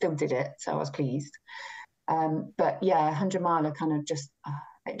time, still did it, so I was pleased. But yeah, 100 miler kind of just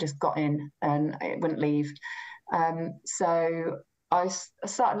it just got in and it wouldn't leave. So I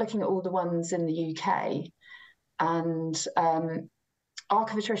started looking at all the ones in the UK, and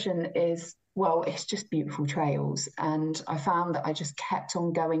Arc of Attrition is, well, it's just beautiful trails. And I found that I just kept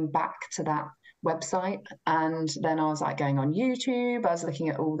on going back to that website. And then I was like going on YouTube, I was looking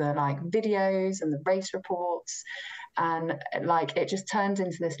at all the like videos and the race reports. And like it just turned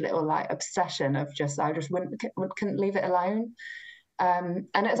into this little like obsession of just, I just couldn't leave it alone. And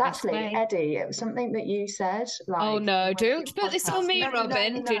it was actually, Eddie, it was something that you said. Like, oh no, don't put this on me,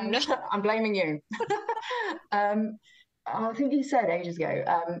 Robyn. Do not. I'm blaming you. I think you said ages ago,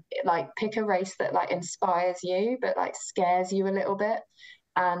 like pick a race that like inspires you, but like scares you a little bit.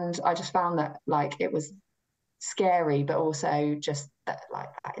 And I just found that like it was scary, but also just that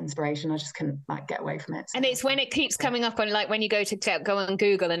inspiration. I just couldn't like get away from it. So. And it's when it keeps coming up on, like when you go on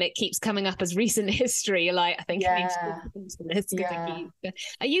Google and it keeps coming up as recent history. You're like, I think I need to this. Yeah.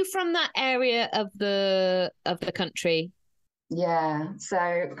 Are you from that area of the country? Yeah.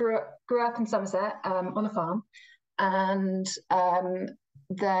 So grew up in Somerset on a farm. And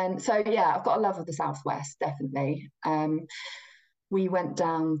then, so yeah, I've got a love of the Southwest, definitely. We went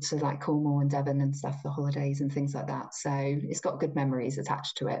down to like Cornwall and Devon and stuff for holidays and things like that. So it's got good memories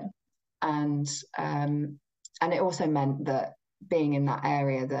attached to it. And it also meant that being in that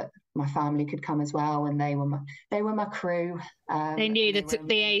area, that my family could come as well, and they were my crew. They knew the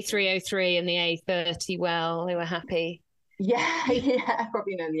A303 and the A30 well. They were happy. Yeah,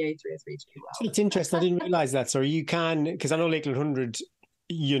 probably know the A303 too well. It's interesting. I didn't realise that. So you can, because I know Lakeland 100,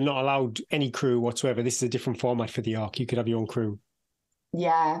 you're not allowed any crew whatsoever. This is a different format for the ARC. You could have your own crew.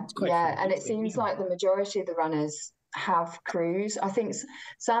 Yeah, and it seems like the majority of the runners have crews. I think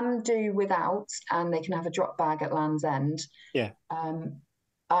some do without, and they can have a drop bag at Land's End. Yeah.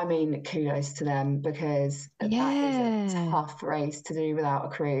 I mean, kudos to them, because that is a tough race to do without a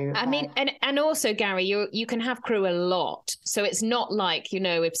crew. I mean, and also, Gary, you can have crew a lot. So it's not like, you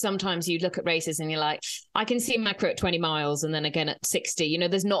know, if sometimes you look at races and you're like, I can see my crew at 20 miles and then again at 60, you know,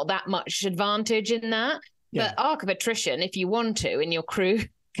 there's not that much advantage in that. Yeah. But Arc of Attrition, if you want to, and your crew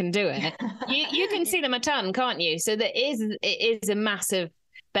can do it, you can see them a ton, can't you? So it is a massive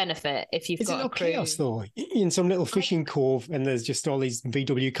benefit if you've got a crew. Chaos though, in some little fishing cove, and there's just all these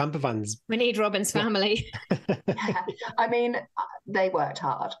VW camper vans. We need Robyn's family. Yeah. I mean, they worked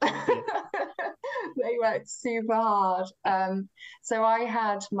hard. They worked super hard. So I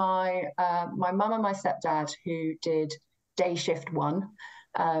had my mum and my stepdad who did day shift 1.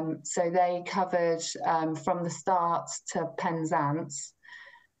 So they covered from the start to Penzance,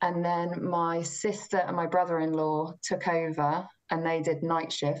 and then my sister and my brother-in-law took over, and they did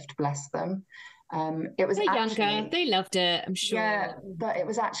night shift, bless them. It was younger, they loved it, I'm sure. Yeah, but it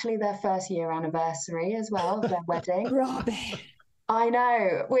was actually their first year anniversary as well, their wedding. Robyn. I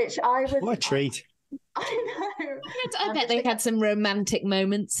know, which I was... What a treat. I know. I bet they had some romantic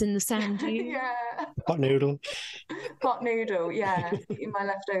moments in the sand dunes. Yeah. Pot noodle, yeah. Eating my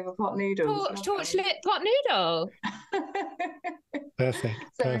leftover pot noodles. Torchlit pot noodle. Perfect.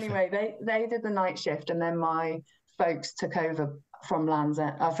 Anyway, they did the night shift, and then my folks took over from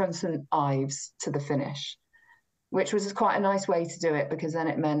from St Ives to the finish, which was quite a nice way to do it, because then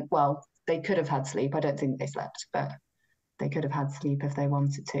it meant, well, they could have had sleep. I don't think they slept, but they could have had sleep if they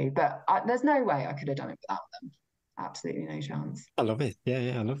wanted to. But there's no way I could have done it without them. Absolutely no chance. I love it.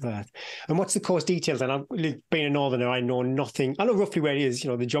 Yeah, I love that. And what's the course details? And being a northerner, I know nothing. I know roughly where it is, you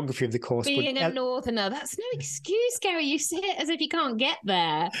know, the geography of the course. Being a northerner, that's no excuse, Gary. You say it as if you can't get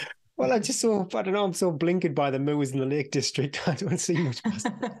there. Well, I don't know, I'm so blinkered by the moors in the Lake District. I don't see much.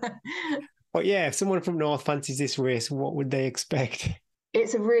 But yeah, if someone from North fancies this race, what would they expect?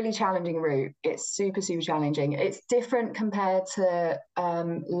 It's a really challenging route. It's super, super challenging. It's different compared to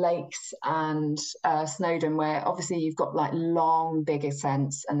lakes and Snowdon, where obviously you've got like long, big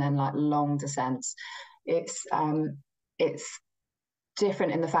ascents and then like long descents. It's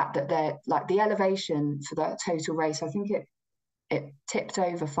different in the fact that they're like the elevation for the total race. I think it tipped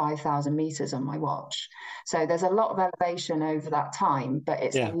over 5,000 meters on my watch. So there's a lot of elevation over that time, but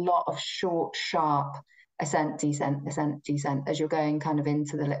it's a lot of short, sharp ascent, descent as you're going kind of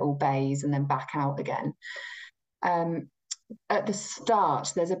into the little bays and then back out again. At the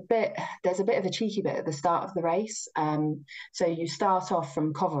start, there's a bit of a cheeky bit at the start of the race. So you start off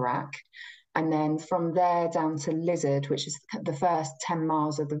from Coverack, and then from there down to Lizard, which is the first 10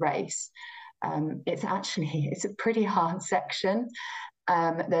 miles of the race. it's a pretty hard section.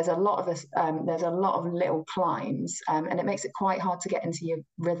 There's a lot of little climbs, and it makes it quite hard to get into your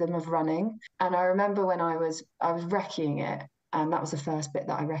rhythm of running. And I remember when I was recceing it, and that was the first bit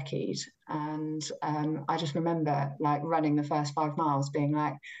that I recceed, and I just remember like running the first 5 miles, being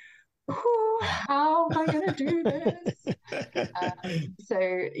like, how am I going to do this? So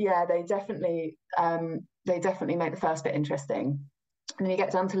yeah, they definitely make the first bit interesting, and then you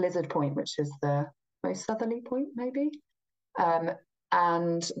get down to Lizard Point, which is the most southerly point, maybe.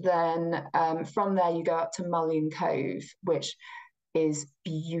 And then from there you go up to Mullion Cove, which is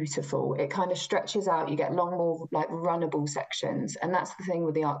beautiful. It kind of stretches out. You get long, more like runnable sections, and that's the thing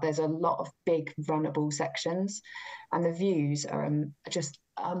with the Arc. There's a lot of big runnable sections, and the views are just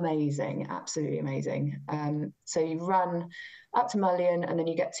amazing, absolutely amazing. So you run up to Mullion, and then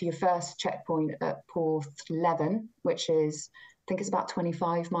you get to your first checkpoint at Porthleven, which is, I think it's about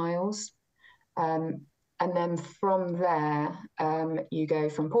 25 miles. And then from there, you go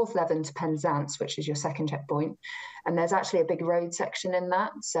from Porthleven to Penzance, which is your second checkpoint. And there's actually a big road section in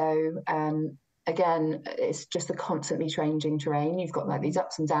that. So again, it's just a constantly changing terrain. You've got like these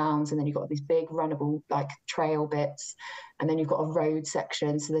ups and downs, and then you've got these big runnable like trail bits. And then you've got a road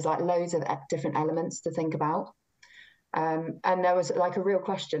section. So there's like loads of different elements to think about. And there was like a real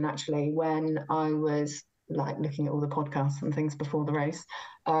question actually when I was like looking at all the podcasts and things before the race,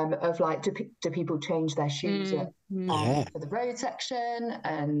 of like, do people change their shoes for the road section?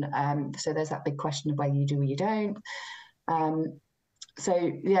 And so there's that big question of whether you do or you don't.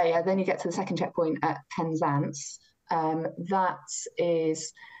 So yeah, then you get to the second checkpoint at Penzance. That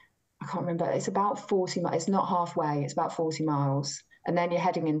is, I can't remember, it's about 40 miles. It's not halfway, it's about 40 miles. And then you're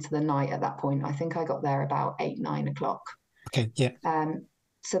heading into the night at that point. I think I got there about 8-9 o'clock. Okay, yeah.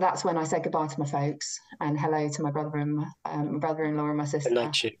 So that's when I said goodbye to my folks and hello to my brother-in-law and my sister. The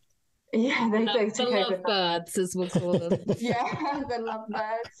night shift. Yeah, they took over. The lovebirds, as we'll call them. Yeah, the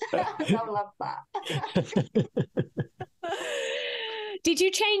lovebirds. They'll love that. Did you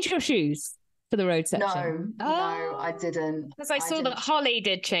change your shoes for the road section? No, I didn't. Because I saw that Holly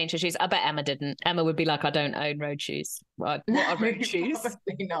did change her shoes. I bet Emma didn't. Emma would be like, I don't own road shoes. What are road shoes?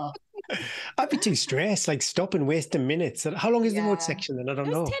 Probably not. I'd be too stressed, like stop and waste a minute. How long is the road section then? I don't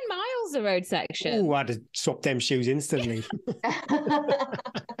know. 10 miles the road section. Oh, I'd have swapped them shoes instantly.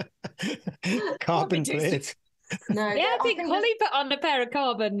 Carbon plate. No, yeah, I think Holly put on a pair of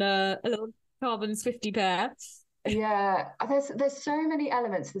carbon, a little Carbon's 50 pair. Yeah, there's so many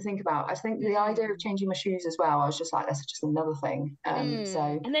elements to think about. I think the idea of changing my shoes as well, I was just like, that's just another thing.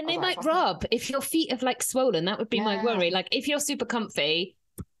 So and then they might rub if your feet have like swollen. That would be my worry. Like if you're super comfy,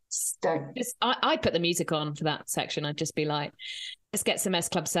 I put the music on for that section. I'd just be like, let's get some S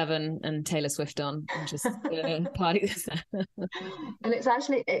Club 7 and Taylor Swift on and just party this. And it's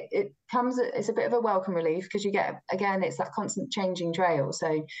actually it's a bit of a welcome relief because you get, again, it's that constant changing trail,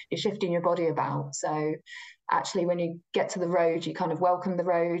 so you're shifting your body about. So actually when you get to the road, you kind of welcome the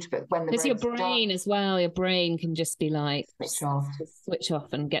road, but when the your brain dark, as well, your brain can just be like switch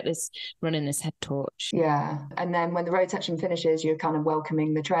off and get this running this head torch. Yeah, and then when the road section finishes, you're kind of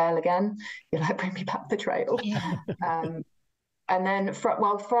welcoming the trail again. You're like, bring me back the trail. Yeah. And then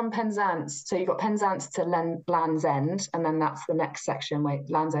from Penzance, so you've got Penzance to Land's End, and then that's the next section where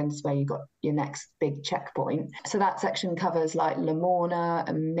Land's End is where you got your next big checkpoint. So that section covers like Lamorna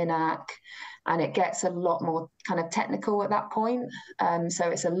and Minack, and it gets a lot more kind of technical at that point. So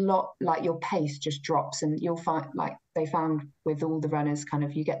it's a lot like your pace just drops, and you'll find, like they found with all the runners, kind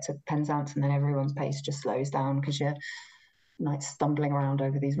of you get to Penzance and then everyone's pace just slows down because you're like stumbling around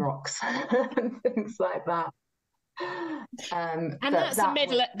over these rocks and things like that. And that's the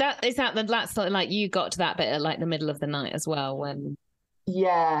middle. That's like you got to that bit at like the middle of the night as well. When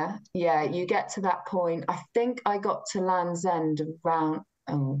yeah, you get to that point. I think I got to Land's End around.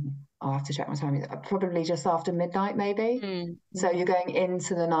 I'll have to check my time. Probably just after midnight, maybe. So you're going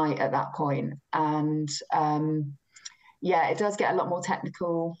into the night at that point, and it does get a lot more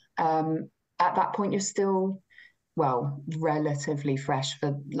technical. At that point, you're still relatively fresh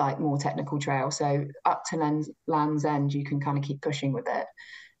for like more technical trail. So up to Land's End, you can kind of keep pushing with it.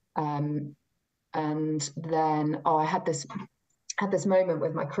 And then I had this moment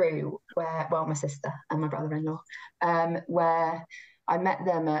with my crew where, my sister and my brother-in-law, where I met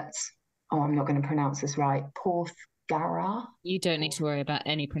them at, I'm not going to pronounce this right, Porthgara. You don't need to worry about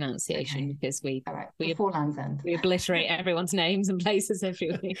any pronunciation because before Land's End. We obliterate everyone's names and places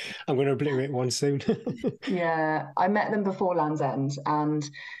every week. I'm going to obliterate one soon. Yeah, I met them before Land's End, and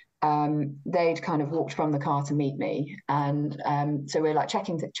they'd kind of walked from the car to meet me, and so we're like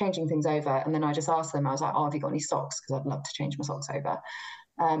changing things over, and then I just asked them, I was like, have you got any socks, because I'd love to change my socks over.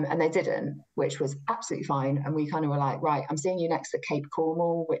 And they didn't, which was absolutely fine. And we kind of were like, right, I'm seeing you next at Cape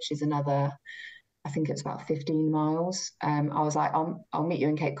Cornwall, which is another, I think it's about 15 miles. I was like, I'll meet you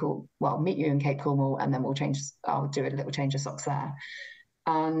in Cape Cornwall. Well, meet you in Cape Cornwall, and then I'll do a little change of socks there.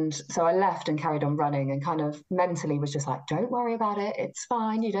 And so I left and carried on running, and kind of mentally was just like, don't worry about it. It's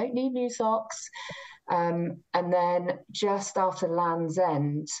fine. You don't need new socks. And then just after Land's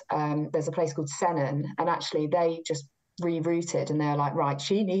End, there's a place called Sennan, and actually they just rerouted, and they're like, right,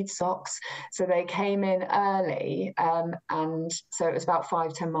 she needs socks. So they came in early, and so it was about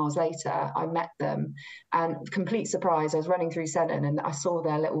 5-10 miles later I met them, and complete surprise, I was running through Sennan and I saw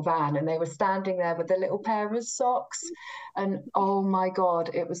their little van, and they were standing there with a little pair of socks, and oh my god,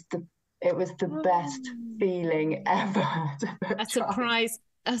 it was the best feeling ever.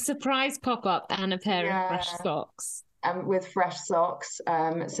 A surprise pop-up and a pair of fresh socks. With fresh socks.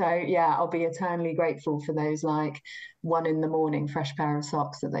 So yeah, I'll be eternally grateful for those like 1 a.m. fresh pair of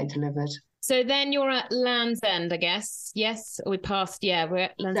socks that they delivered. So then you're at Land's End, I guess. Yes, we're at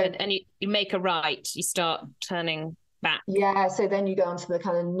Land's End, and you make a right. You start turning back. Yeah, so then you go onto the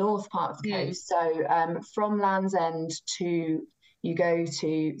kind of north part of the coast. So from Land's End you go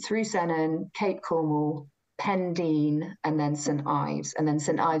through Sennan, Cape Cornwall, Pendeen, and then St Ives. And then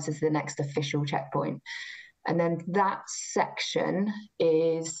St Ives is the next official checkpoint. And then that section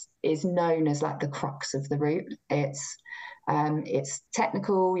is known as like the crux of the route. It's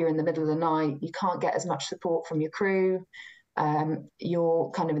technical. You're in the middle of the night. You can't get as much support from your crew. You're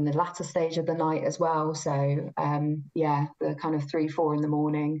kind of in the latter stage of the night as well. So the kind of 3-4 in the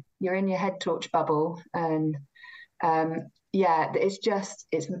morning, you're in your head torch bubble, and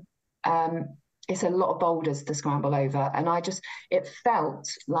it's a lot of boulders to scramble over, and it felt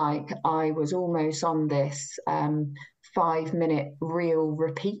like I was almost on this 5-minute reel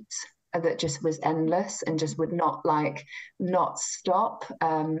repeat that just was endless and just would not stop.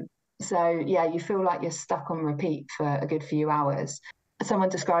 So yeah, you feel like you're stuck on repeat for a good few hours. Someone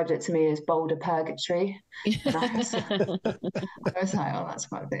described it to me as boulder purgatory. And I was like, oh, that's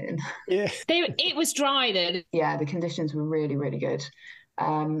quite a bit. Yeah. It was dry then. Yeah, the conditions were really, really good.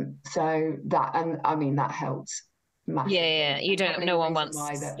 So that helps massively. Yeah, no one wants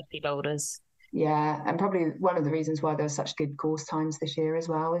slippy boulders. Yeah, and probably one of the reasons why there were such good course times this year as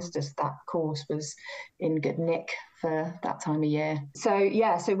well is just that course was in good nick for that time of year. So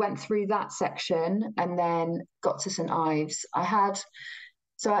yeah, so went through that section and then got to St Ives.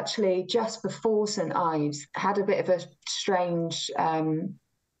 Actually just before St Ives, had a bit of a strange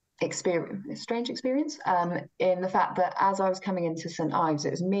experience in the fact that as I was coming into St Ives,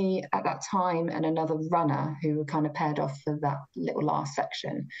 it was me at that time and another runner who were kind of paired off for that little last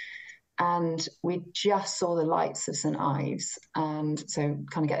section, and we just saw the lights of St Ives, and so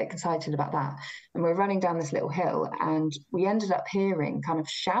kind of get excited about that, and we're running down this little hill, and we ended up hearing kind of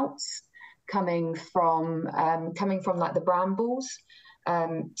shouts coming from like the brambles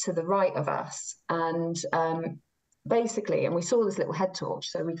to the right of us, and basically, and we saw this little head torch,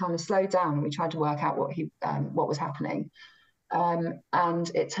 so we kind of slowed down and we tried to work out what was happening,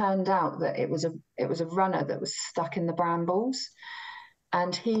 and it turned out that it was a runner that was stuck in the brambles,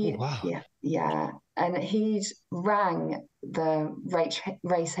 and and he'd rang the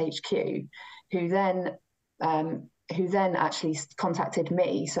race HQ, who then actually contacted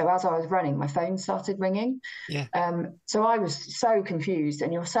me. So as I was running, my phone started ringing. Yeah. So I was so confused,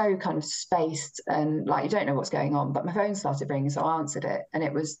 and you're so kind of spaced and like you don't know what's going on. But my phone started ringing, so I answered it, and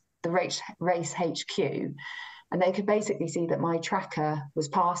it was the race HQ, and they could basically see that my tracker was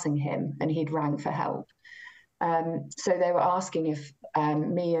passing him, and he'd rang for help. So they were asking if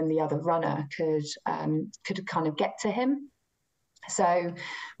me and the other runner could kind of get to him. So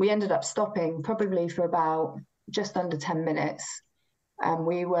we ended up stopping probably for about just under 10 minutes, and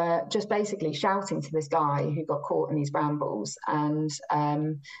we were just basically shouting to this guy who got caught in these brambles and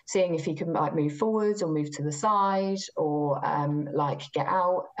seeing if he could like move forwards or move to the side or like get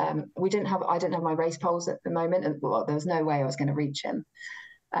out. I didn't have my race poles at the moment, and well, there was no way I was going to reach him,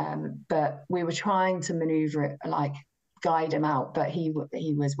 but we were trying to maneuver it, like guide him out, but he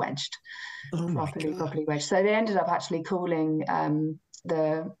was wedged, properly wedged. So they ended up actually calling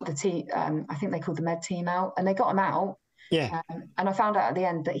the team, I think they called the med team out, and they got him out. Yeah. And I found out at the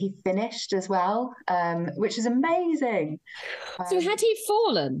end that he finished as well, which is amazing. So had he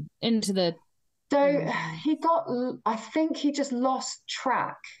fallen into the... So I think he just lost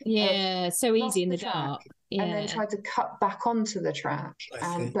track. Yeah, so easy in the dark. Yeah. And then tried to cut back onto the track.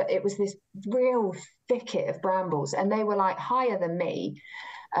 But it was this real thicket of brambles, and they were like higher than me.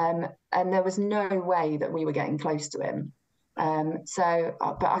 And there was no way that we were getting close to him. But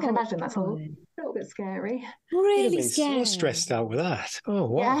I can imagine that's all. little bit scary. Really so scary. stressed out with that. Oh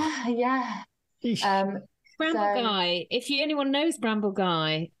wow. Yeah. Bramble Guy. If anyone knows Bramble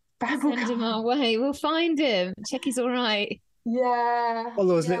Guy, send him our way. We'll find him. Check he's all right. Yeah. All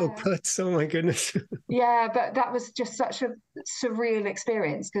those little cuts. Oh my goodness. Yeah, but that was just such a surreal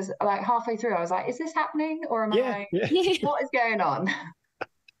experience because, like, halfway through, I was like, "Is this happening, or am I? What is going on?"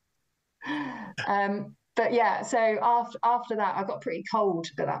 But yeah, so after that, I got pretty cold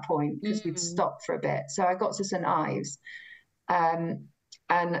at that point because we'd stopped for a bit. So I got to St Ives, and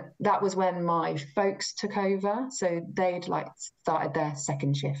that was when my folks took over. So they'd like started their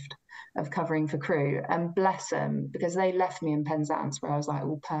second shift of covering for crew, and bless them, because they left me in Penzance where I was like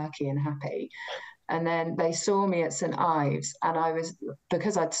all perky and happy. And then they saw me at St Ives, and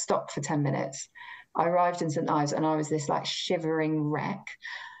because I'd stopped for 10 minutes, I arrived in St Ives and I was this like shivering wreck.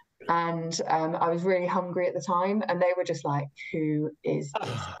 And I was really hungry at the time, and they were just like, "Who is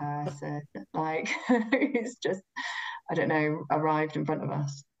this person? Like, who's just, I don't know, arrived in front of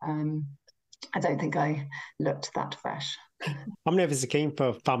us?" I don't think I looked that fresh. I'm never so keen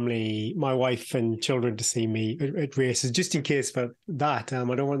for family, my wife and children, to see me at races, just in case for that. I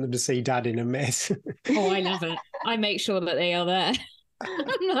don't want them to see Dad in a mess. Oh, I love it. I make sure that they are there.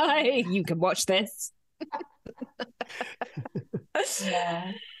 I'm like, you can watch this.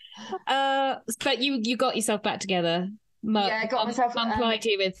 Yeah. But you got yourself back together. I got myself. Mum supplied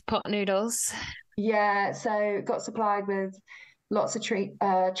you with pot noodles. Yeah, so got supplied with lots of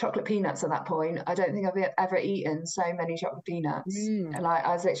chocolate peanuts at that point. I don't think I've ever eaten so many chocolate peanuts. Like,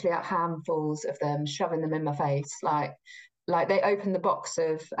 I was literally at handfuls of them, shoving them in my face. Like they opened the box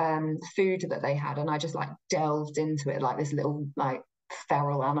of food that they had, and I just like delved into it like this little like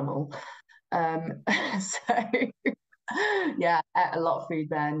feral animal. So yeah, ate a lot of food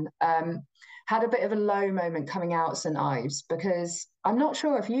then. Had a bit of a low moment coming out St Ives, because I'm not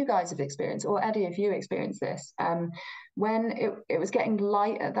sure if you guys have experienced, or Eddie, if you experienced this, when it was getting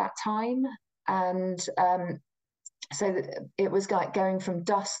light at that time, and so that it was like going from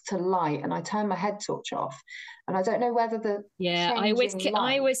dusk to light, and I turned my head torch off, and I don't know whether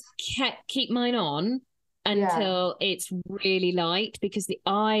I always keep mine on until it's really light, because the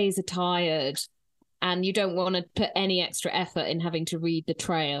eyes are tired and you don't want to put any extra effort in having to read the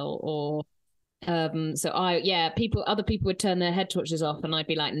trail, or other people would turn their head torches off, and I'd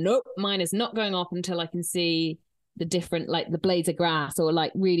be like, nope, mine is not going off until I can see the different, like the blades of grass, or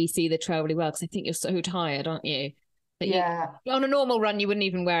like really see the trail really well, because I think you're so tired, aren't you? But on a normal run, you wouldn't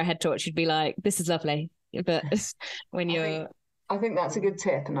even wear a head torch. You'd be like, this is lovely. But when I think that's a good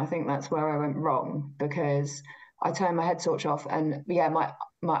tip, and I think that's where I went wrong, because I turned my head torch off, and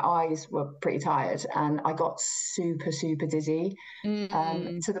my eyes were pretty tired, and I got super, super dizzy,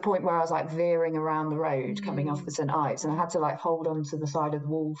 to the point where I was like veering around the road coming off the St Ives, and I had to like hold on to the side of the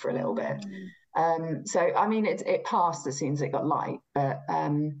wall for a little bit. So I mean, it passed as soon as it got light, but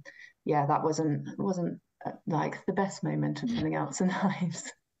that wasn't like the best moment of coming out St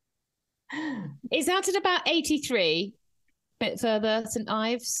Ives. Is that at about 83? Bit further, St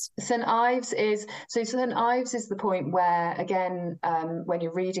Ives? St Ives is the point where, again, when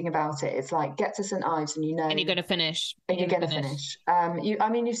you're reading about it, it's like, get to St Ives and you know, and you're going to finish, and you're going to finish.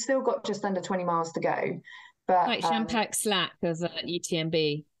 You've still got just under 20 miles to go, but like Champak Slack of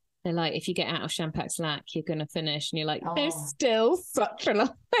UTMB, they're like, if you get out of Champak Slack, you're going to finish, and you're like, there's still such a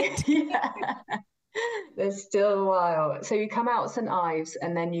long way. There's still a while. So you come out St Ives,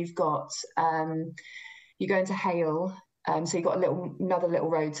 and then you've got you go into Hale. So you've got another little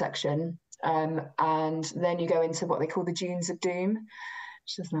road section, and then you go into what they call the Dunes of Doom,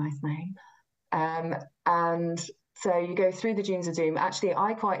 which is a nice name. And so you go through the Dunes of Doom. Actually,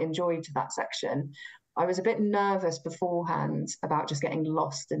 I quite enjoyed that section. I was a bit nervous beforehand about just getting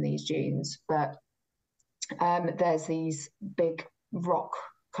lost in these dunes, but there's these big rock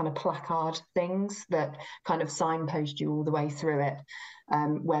kind of placard things that kind of signpost you all the way through it,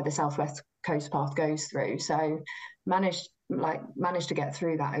 where the Southwest Coast Path goes through. So managed to get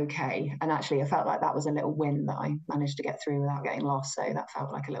through that okay, and actually I felt like that was a little win, that I managed to get through without getting lost, so that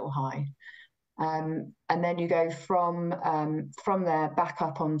felt like a little high. And then you go from there back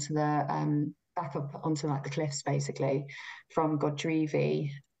up onto like the cliffs, basically, from Godrevy,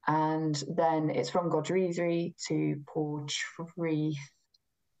 and then it's from Godrevy to Portreath,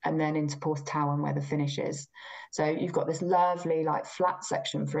 and then into Porthtowan, where the finish is. So you've got this lovely like flat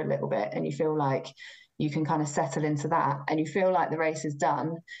section for a little bit, and you feel like you can kind of settle into that, and you feel like the race is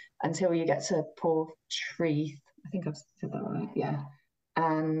done until you get to Portreath. I think I've said that right, yeah.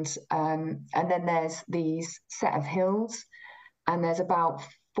 And then there's these set of hills, and there's about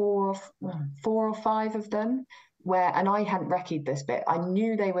four or five of them and I hadn't recce'd this bit. I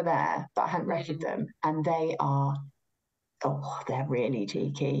knew they were there, but I hadn't recce'd them, and they are, they're really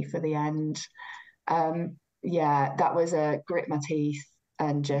cheeky for the end. Yeah, that was a grit my teeth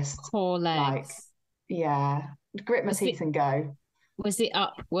and just poor legs. Like, yeah, grit my teeth and go. Was it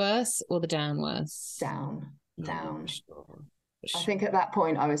up worse or the down worse? Down. Sure. I think at that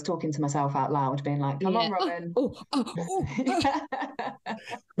point I was talking to myself out loud, being like, come on, Robyn.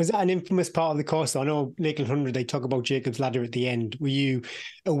 Was that an infamous part of the course? I know Naked 100, they talk about Jacob's Ladder at the end. Were you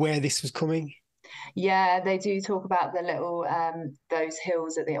aware this was coming? Yeah, they do talk about the little, those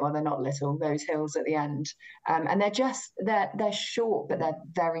hills at the end. Well, they're not little, those hills at the end. And they're short, but they're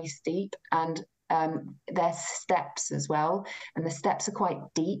very steep. And they're steps as well. And the steps are quite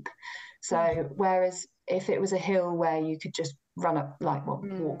deep. So whereas if it was a hill where you could just run up,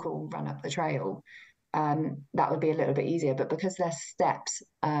 walk or run up the trail, that would be a little bit easier. But because they're steps,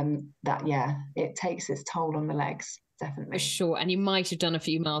 it takes its toll on the legs, definitely. For sure. And you might have done a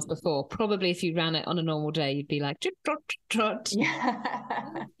few miles before. Probably if you ran it on a normal day, you'd be like, trot, trot, trot. Yeah.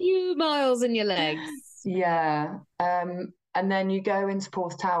 A few miles in your legs. Yeah. And then you go into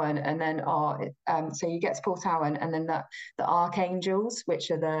Porthtowan, and then so you get to Porthtowan, and then the Archangels,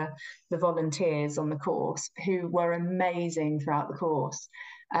 which are the volunteers on the course, who were amazing throughout the course.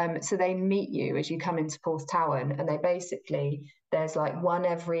 So they meet you as you come into Porthtowan, and they basically, there's like one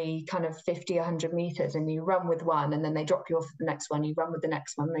every kind of 50, 100 meters, and you run with one, and then they drop you off at the next one. You run with the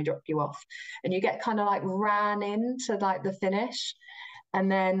next one, and they drop you off, and you get kind of like ran into like the finish. And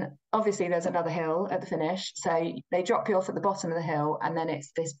then obviously there's another hill at the finish. So they drop you off at the bottom of the hill, and then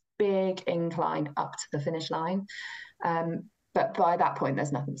it's this big incline up to the finish line. But by that point,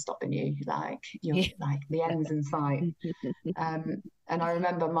 there's nothing stopping you. Like the end's in sight. And I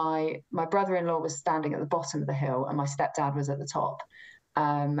remember my brother-in-law was standing at the bottom of the hill, and my stepdad was at the top.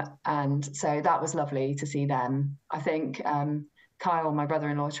 And so that was lovely to see them. I think Kyle, my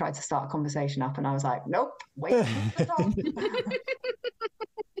brother-in-law, tried to start a conversation up, and I was like, nope, wait at the top.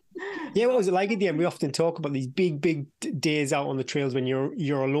 Yeah, what was it like at the end? We often talk about these big days out on the trails when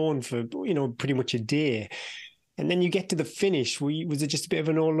you're alone for, pretty much a day. And then you get to the finish. Was it just a bit of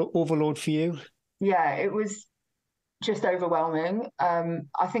an overload for you? Yeah, it was just overwhelming.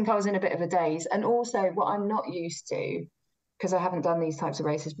 I think I was in a bit of a daze. And also what I'm not used to, because I haven't done these types of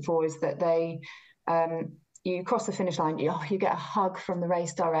races before, is that you cross the finish line, you get a hug from the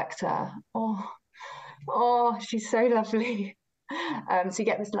race director. Oh, she's so lovely. So you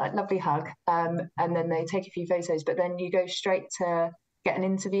get this lovely hug, and then they take a few photos, but then you go straight to get an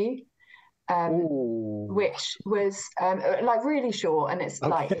interview, which was really short, and it's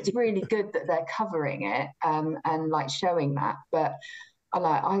it's really good that they're covering it and like showing that, but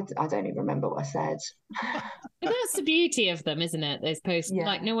I don't even remember what I said. But that's the beauty of them, isn't it? Those posts,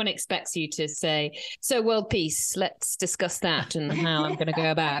 like no one expects you to say, so world peace, let's discuss that and how I'm going to go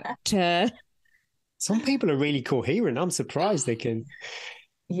about. Some people are really coherent. I'm surprised they can.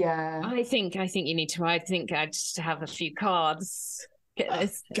 Yeah. I think you need to. I think I just have a few cards. Get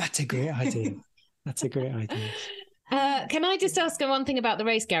this. That's a great idea. Can I just ask one thing about the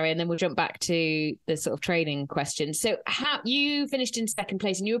race, Gary, and then we'll jump back to the sort of training question. So how you finished in second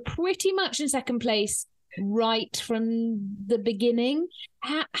place, and you were pretty much in second place right from the beginning.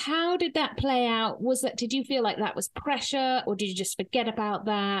 How did that play out? Did you feel like that was pressure, or did you just forget about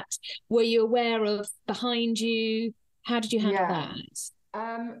that? Were you aware of behind you? How did you handle that?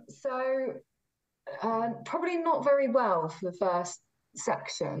 So probably not very well for the first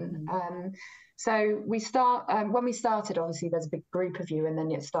section. So we start, when we started, obviously there's a big group of you, and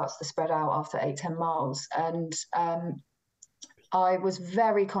then it starts to spread out after 8-10 miles. And I was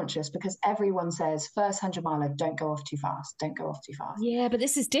very conscious, because everyone says first 100 miler, don't go off too fast. Yeah, but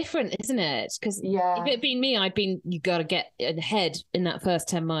this is different, isn't it? Because if it had been me, you got to get ahead in that first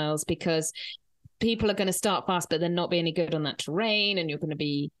 10 miles, because people are going to start fast, but then not be any good on that terrain, and you're going to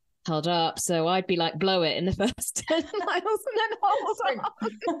be held up. So I'd be like, blow it in the first 10 miles and then hold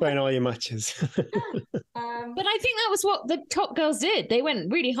on. Win all your matches. But I think that was what the top girls did. They went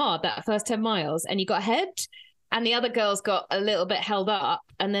really hard that first 10 miles, and you got ahead, and the other girls got a little bit held up,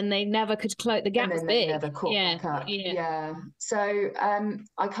 and then they never could close. The gap was big. Never caught back up. Yeah. So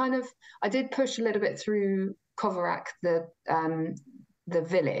I did push a little bit through Koverac, the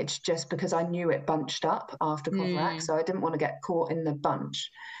village, just because I knew it bunched up after Koverac, so I didn't want to get caught in the bunch.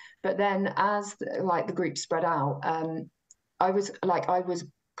 But then as the group spread out, I was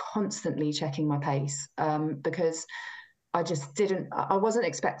constantly checking my pace, because I wasn't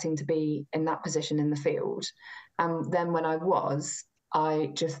expecting to be in that position in the field. And then when I was, I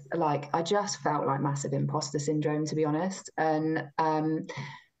just felt like massive imposter syndrome, to be honest. And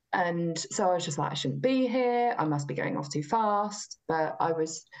And so I was just like, I shouldn't be here. I must be going off too fast. But I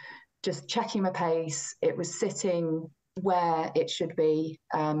was just checking my pace. It was sitting where it should be,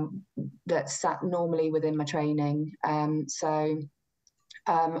 that sat normally within my training. So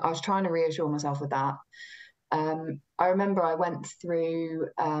I was trying to reassure myself with that. I remember I went through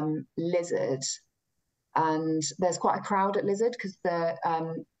Lizard, and there's quite a crowd at Lizard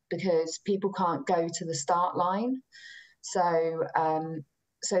because people can't go to the start line. So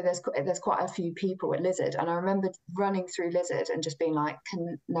there's quite a few people at Lizard, and I remember running through Lizard and just being like,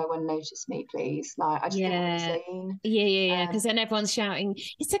 "Can no one notice me, please?" Like I just didn't want to be seen. Yeah. Because then everyone's shouting,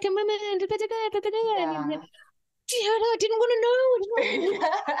 "It's second women!" Yeah. I didn't want to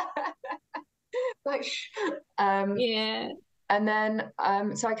know. Like, yeah. And then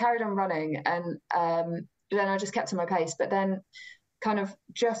so I carried on running, and then I just kept to my pace. But then, kind of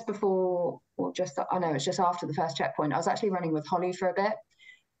just before, or just I know it's just after the first checkpoint, I was actually running with Holly for a bit.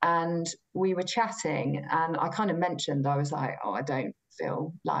 And we were chatting, and I kind of mentioned, I was like, oh, I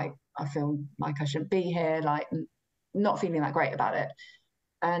feel like I shouldn't be here, like not feeling that great about it.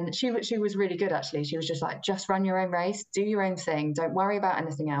 And she was really good, actually. She was just like, just run your own race, do your own thing, don't worry about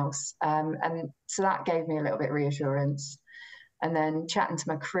anything else. And so that gave me a little bit of reassurance. And then chatting to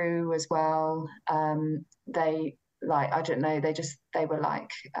my crew as well, they like, I don't know, they were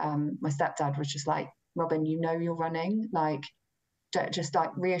like, my stepdad was just like, Robyn, you know you're running, like, just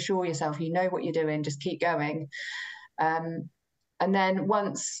like reassure yourself, you know what you're doing, just keep going. And then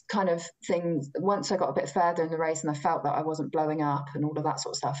once I got a bit further in the race and I felt that I wasn't blowing up and all of that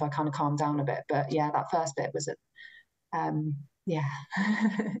sort of stuff, I kind of calmed down a bit. But yeah, that first bit was yeah.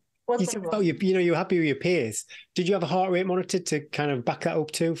 You said, oh, you're happy with your pace. Did you have a heart rate monitor to kind of back that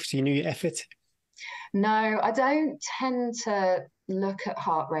up too, so you knew your effort? No, I don't tend to look at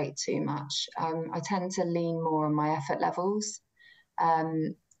heart rate too much. I tend to lean more on my effort levels.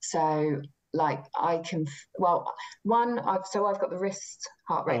 So like I can, I've got the wrist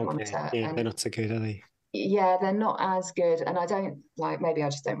heart rate monitor. Yeah, and they're not so good, are they? Yeah, they're not as good. And I don't maybe I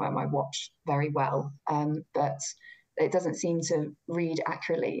just don't wear my watch very well. But it doesn't seem to read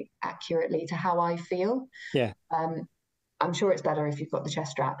accurately to how I feel. Yeah. I'm sure it's better if you've got the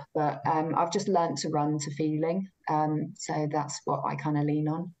chest strap, but I've just learned to run to feeling. So that's what I kind of lean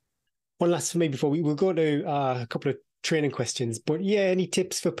on. One last for me before we'll go to a couple of training questions, but yeah, any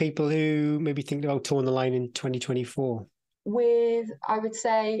tips for people who maybe think about towing the line in 2024? I would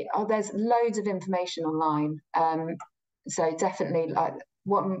say, there's loads of information online. So definitely, like,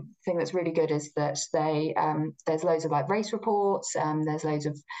 one thing that's really good is that there's loads of like race reports. There's loads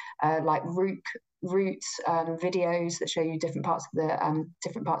of like routes videos that show you different parts of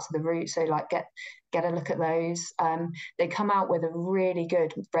the route. So like get a look at those. They come out with a really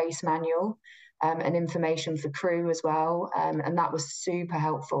good race manual. And information for crew as well. And that was super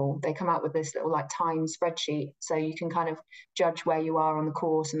helpful. They come out with this little like time spreadsheet, so you can kind of judge where you are on the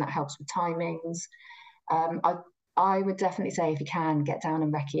course, and that helps with timings. I would definitely say, if you can, get down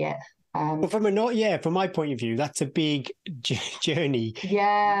and recce it. Well, from my point of view, that's a big journey.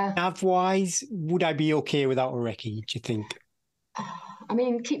 Yeah. Nav-wise, would I be okay without a recce, do you think? I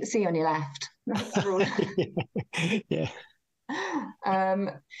mean, keep the C on your left. That's the rule. Yeah.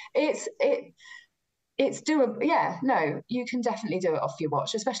 It's doable. Yeah, no, you can definitely do it off your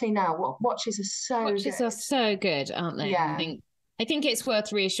watch, especially now. Watches are so good, aren't they? Yeah. I think it's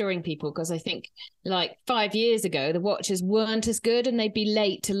worth reassuring people, because I think like 5 years ago the watches weren't as good, and they'd be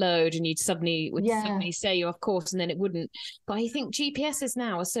late to load, and you'd suddenly say you're off course, and then it wouldn't. But I think GPSs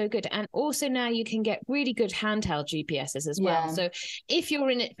now are so good, and also now you can get really good handheld GPSs as well. So if you're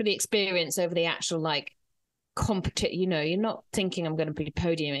in it for the experience over the actual like you're not thinking I'm going to be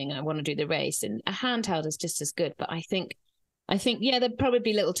podiuming, I want to do the race, and a handheld is just as good. But I think there'd probably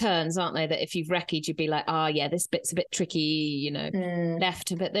be little turns, aren't they, that if you've recce'd you'd be like, this bit's a bit tricky,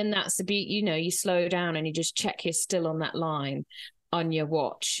 left, but then that's the beauty, you slow down and you just check you're still on that line on your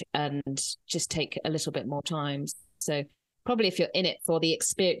watch, and just take a little bit more time. So probably if you're in it for the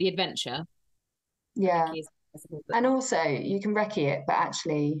experience, the adventure, and also you can recce it, but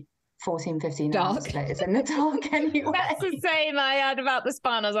actually 14-15 hours later it's in the dark anyway. That's the same I had about the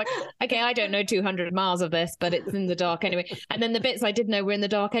Span. I was like, okay, I don't know 200 miles of this, but it's in the dark anyway. And then the bits I did know were in the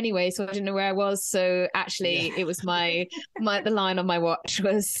dark anyway, so I didn't know where I was. So actually it was the line on my watch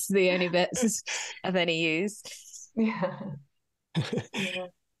was the only bits of any use. Yeah.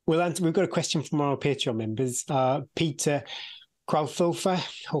 Well, we've got a question from our Patreon members. Peter Krauthofer,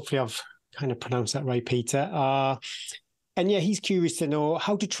 hopefully I've kind of pronounced that right, Peter. And yeah, he's curious to know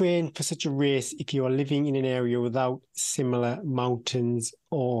how to train for such a race if you are living in an area without similar mountains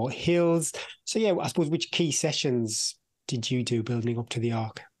or hills. So yeah, I suppose which key sessions did you do building up to the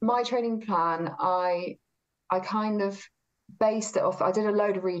arc? My training plan, I kind of based it off. I did a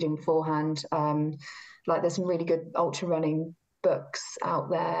load of reading beforehand. Like there's some really good ultra running books out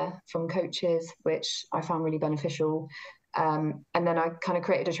there from coaches, which I found really beneficial. And then I kind of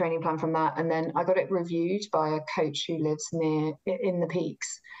created a training plan from that. And then I got it reviewed by a coach who lives near in the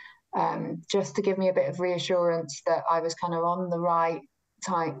peaks, just to give me a bit of reassurance that I was kind of on the right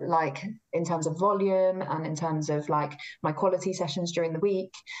type, like in terms of volume and in terms of like my quality sessions during the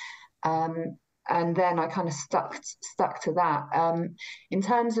week. And then I kind of stuck to that. In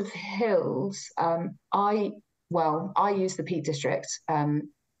terms of hills, I use the Peak District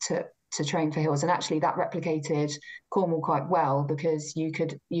to train for hills, and actually that replicated Cornwall quite well, because you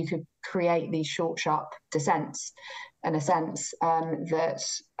could create these short, sharp descents and ascents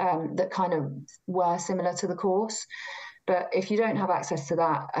that kind of were similar to the course. But if you don't have access to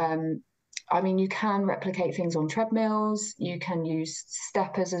that, I mean, you can replicate things on treadmills. You can use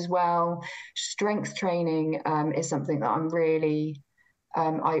steppers as well. Strength training is something that I'm really,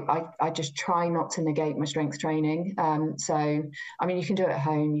 I just try not to negate my strength training. So, I mean, you can do it at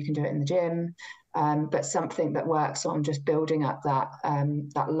home, you can do it in the gym, but something that works on just building up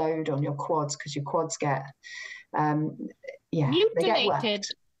that load on your quads, because your quads get, they get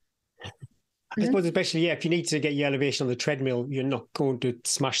worked. I suppose especially, if you need to get your elevation on the treadmill, you're not going to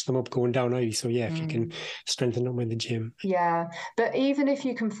smash them up going down, are you? So if you can strengthen them in the gym. Yeah, but even if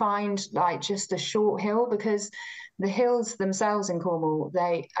you can find like just a short hill, because the hills themselves in Cornwall,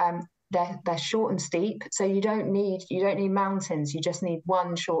 they're short and steep, so you don't need mountains. You just need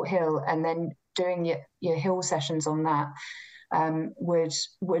one short hill, and then doing your hill sessions on that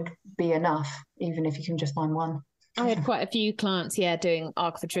would be enough, even if you can just find one. I had quite a few clients, doing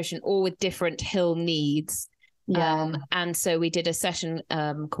arc of attrition, all with different hill needs. Yeah. And so we did a session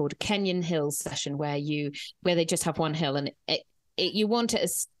called Kenyan Hills session, where they just have one hill, and you want it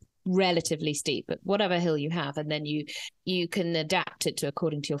as relatively steep, but whatever hill you have, and then you can adapt it to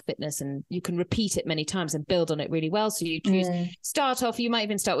according to your fitness, and you can repeat it many times and build on it really well. So you choose start off, you might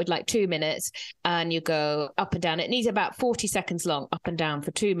even start with like 2 minutes, and you go up and down. It needs about 40 seconds long, up and down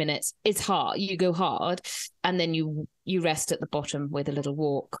for 2 minutes. It's hard, you go hard, and then you rest at the bottom with a little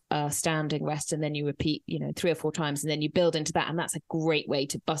walk, standing rest, and then you repeat 3 or 4 times, and then you build into that. And that's a great way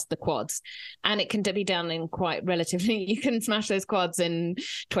to bust the quads, and it can be done in quite relatively, you can smash those quads in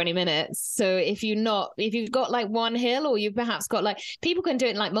 20 minutes. So if you've got like one hill, or you've perhaps got like, people can do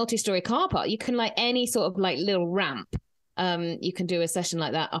it in like multi-story car park, you can like any sort of like little ramp, you can do a session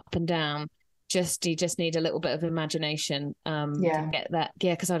like that up and down. You just need a little bit of imagination to get that.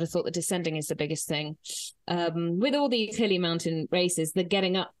 Yeah, because I'd have thought the descending is the biggest thing. With all these hilly mountain races, the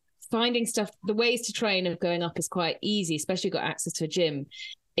getting up, finding stuff, the ways to train of going up is quite easy, especially if you've got access to a gym.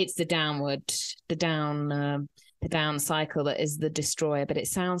 It's the down cycle that is the destroyer. But it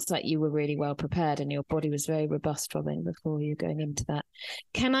sounds like you were really well prepared, and your body was very robust, Robyn, before you going into that.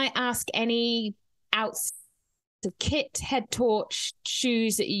 Can I ask any the kit, head torch,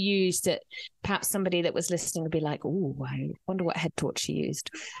 shoes that you used that perhaps somebody that was listening would be like, oh, I wonder what head torch you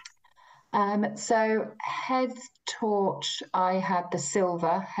used? So head torch, I had the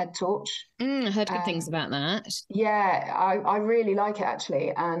silver head torch. I heard good things about that. Yeah, I really like it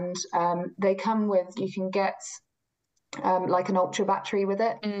actually. And they come with, you can get like an ultra battery with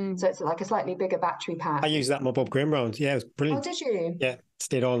it. So it's like a slightly bigger battery pack. I used that in my Bob Graham round. Yeah, it was brilliant. Oh, did you? Yeah,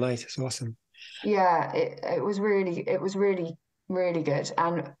 stayed all night. It's awesome. Yeah, it was really good.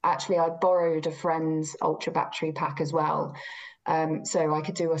 And actually I borrowed a friend's ultra battery pack as well, so I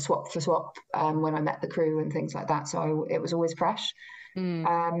could do a swap for swap when I met the crew and things like that, so it was always fresh.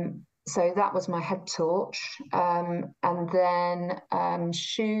 So that was my head torch, and then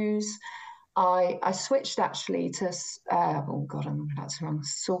shoes, I switched actually to oh god, I'm that's wrong,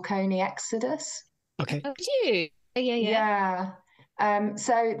 Saucony Exodus. Okay. Oh, did you? Yeah.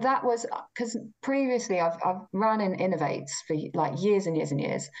 So that was because previously I've ran in Innovates for like years and years and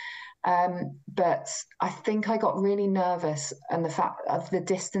years, but I think I got really nervous and the fact of the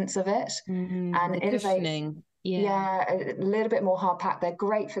distance of it, and Innovates, a little bit more hard packed. They're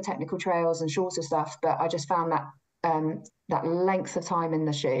great for technical trails and shorter stuff, but I just found that that length of time in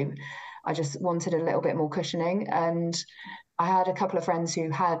the shoe, I just wanted a little bit more cushioning. And I had a couple of friends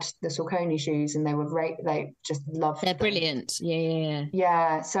who had the Saucony shoes, and they were great. They just loved them. They're brilliant.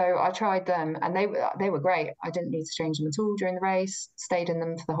 Yeah. So I tried them, and they were great. I didn't need to change them at all during the race. Stayed in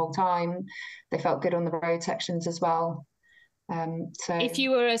them for the whole time. They felt good on the road sections as well. So if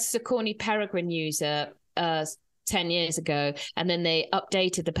you were a Saucony Peregrine user 10 years ago, and then they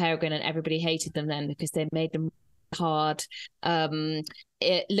updated the Peregrine, and everybody hated them then because they made them hard.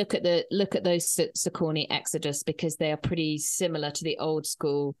 Look at those Saucony Exodus, because they are pretty similar to the old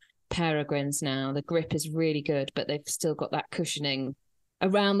school Peregrines now. The grip is really good, but they've still got that cushioning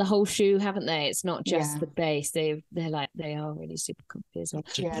around the whole shoe, haven't they? It's not just the base. They are really super comfy as well.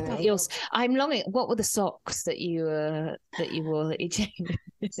 Yeah, I'm longing. What were the socks that you wore that you changed?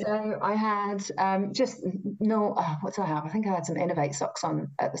 So I had what do I have? I think I had some Innovate socks on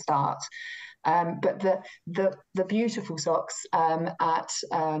at the start. But the beautiful socks at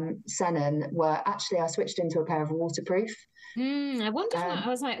Sennen were actually, I switched into a pair of waterproof. I wonder I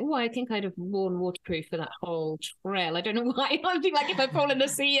was like, I think I'd have worn waterproof for that whole trail. I don't know why. I'd be like, if I fall in the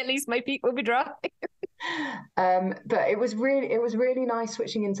sea, at least my feet will be dry. But it was really nice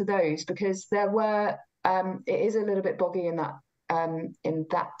switching into those, because there were it is a little bit boggy in that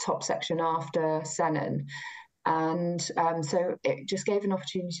top section after Sennen. And so it just gave an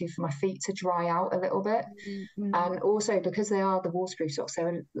opportunity for my feet to dry out a little bit. And also, because they are the waterproof socks, they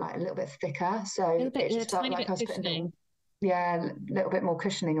were like a little bit thicker, so it just felt like I was putting a little bit more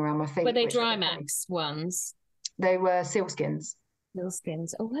cushioning around my feet. Were they Dry Max ones? They were sealskins.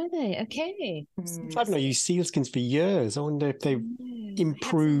 Sealskins. Oh, were they? Okay. I've not used sealskins for years. I wonder if they've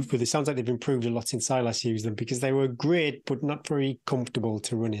improved with it. Sounds like they've improved a lot since I last used them, because they were great but not very comfortable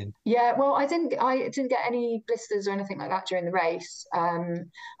to run in. Yeah, well, I didn't get any blisters or anything like that during the race.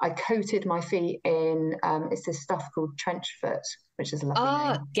 I coated my feet in it's this stuff called trench foot, which is a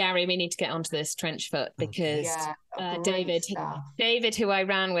lovely name. Gary, we need to get onto this trench foot, because David, who I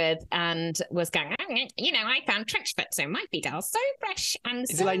ran with and was going, I found trench foot, so my feet are so fresh. And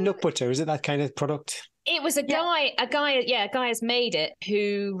is it like nut butter? Is it that kind of product? It was a guy has made it,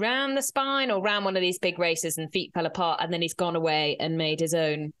 who ran the Spine or ran one of these big races and feet fell apart, and then he's gone away and made his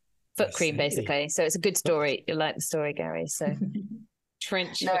own foot cream, basically. So it's a good story. You'll like the story, Gary. So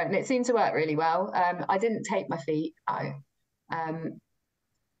trench foot. And it seemed to work really well. I didn't tape my feet. I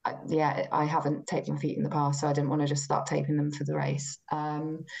haven't taped my feet in the past, so I didn't want to just start taping them for the race.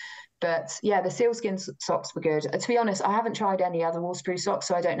 But yeah, the sealskin socks were good. To be honest, I haven't tried any other waterproof socks,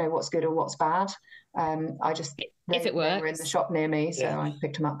 so I don't know what's good or what's bad. They were in the shop near me, so I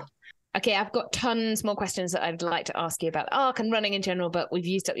picked them up. Okay, I've got tons more questions that I'd like to ask you about ARC and running in general, but we've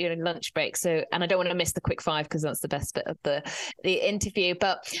used up your lunch break, and I don't want to miss the quick five, because that's the best bit of the interview.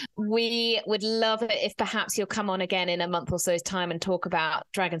 But we would love it if perhaps you'll come on again in a month or so's time and talk about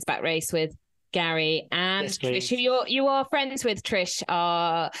Dragon's Back race with Gary and Trish, who you are friends with. Trish,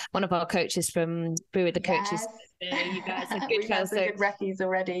 one of our coaches from Brew with the Coaches. You guys are good fellows. Good recce's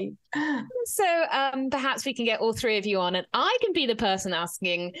already. So perhaps we can get all three of you on, and I can be the person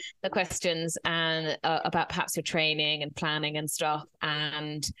asking the questions and about perhaps your training and planning and stuff,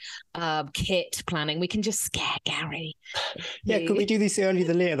 and kit planning. We can just scare Gary. Yeah, could we do this earlier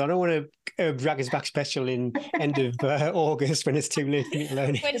than later? I don't want to drag us back special in end of August when it's too late for me to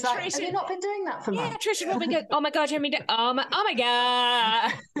learn. Have you not been doing that for months? Yeah, Trish will go, oh my God, oh my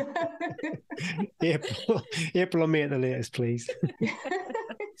God. April or May at the latest, please.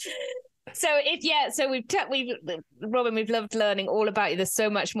 So Robyn, we've loved learning all about you. There's so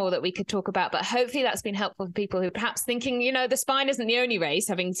much more that we could talk about, but hopefully that's been helpful for people who perhaps thinking, the Spine isn't the only race.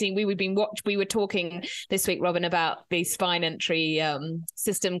 Having seen, we were talking this week, Robyn, about the Spine entry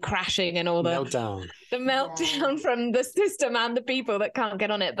system crashing and all the meltdown from the system and the people that can't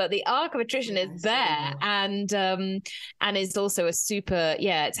get on it. But the Arc of Attrition is there, and is also a super.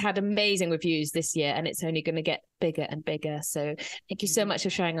 It's had amazing reviews this year, and it's only going to get bigger and bigger. So thank you so much for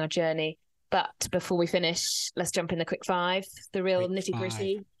sharing our journey. But before we finish, let's jump in the quick five, the real nitty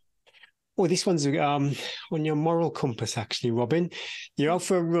gritty. Oh, this one's on your moral compass, actually, Robyn. You're out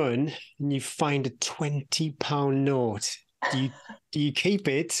for a run and you find a £20 note. Do you keep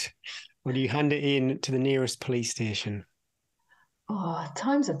it, or do you hand it in to the nearest police station? Oh,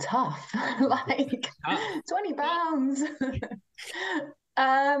 times are tough. Like £20.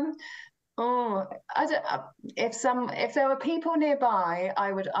 I don't. If there were people nearby,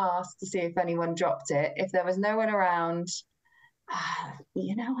 I would ask to see if anyone dropped it. If there was no one around, I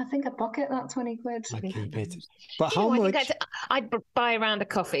think I'd pocket that 20 quid. I keep it. But how much? I'd buy a round of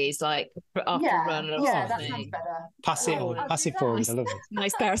coffees, like after a run or something. Yeah, that sounds better. Pass it forward. I love it.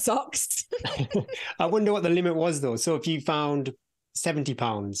 Nice pair of socks. I wonder what the limit was, though. So if you found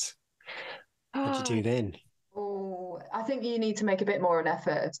 £70, what'd you do then? I think you need to make a bit more of an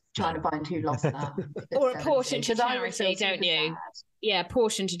effort trying to find who lost that. Or a portion to charity, don't you? Sad. Yeah,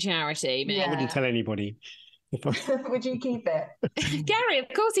 portion to charity. Yeah. I wouldn't tell anybody. Would you keep it? Gary, of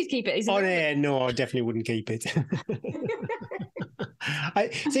course he'd keep it. No, I definitely wouldn't keep it. I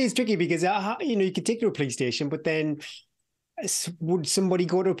see it's tricky because, you could take it to a police station, but then would somebody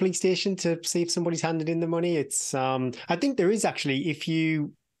go to a police station to see if somebody's handed in the money? It's I think there is actually, if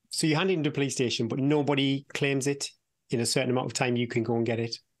you hand it into a police station, but nobody claims it in a certain amount of time, you can go and get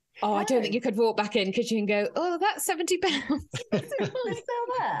it. Oh, I don't think you could walk back in because you can go, oh, that's £70. It's still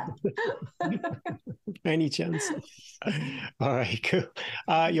there. Any chance? All right, cool.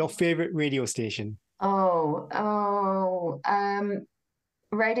 Your favourite radio station?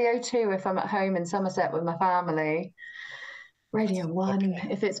 Radio 2 if I'm at home in Somerset with my family. Radio 1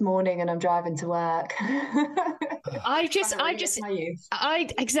 if it's morning and I'm driving to work.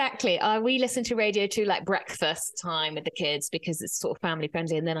 We listen to Radio 2 like breakfast time with the kids because it's sort of family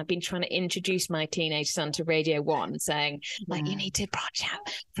friendly. And then I've been trying to introduce my teenage son to Radio 1, saying like, you need to branch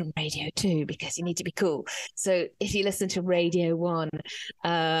out from Radio 2 because you need to be cool. So if you listen to Radio 1,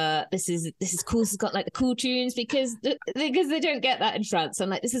 this is cool. It's got like the cool tunes because they don't get that in France. I'm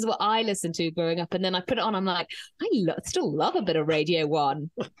like, this is what I listened to growing up. And then I put it on. I'm like, still love a bit of Radio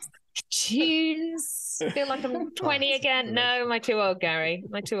 1. Tunes. I feel like I'm 20 again. No, am I too old, Gary?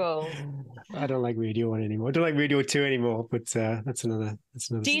 Am I too old? I don't like Radio 1 anymore. I don't like Radio 2 anymore, but that's another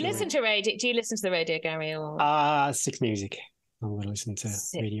Do you listen to radio? Do you listen to the radio, Gary? Or Six Music. I'm going to listen to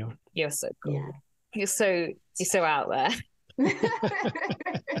Radio. You're so cool. Yeah. You're so out there.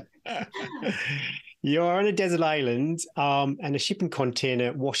 You're on a desert island, and a shipping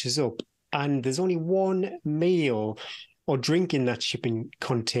container washes up, and there's only one meal or drink in that shipping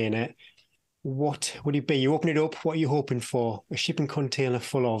container. What would it be? You open it up. What are you hoping for? A shipping container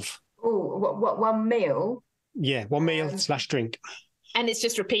full of? Oh, what one meal? Yeah, one meal / drink. And it's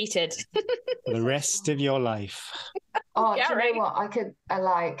just repeated. For the rest of your life. Oh, do you know what?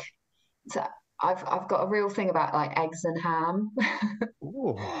 I've got a real thing about like eggs and ham.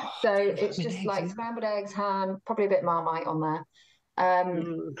 So it's just like scrambled eggs, ham, probably a bit Marmite on there.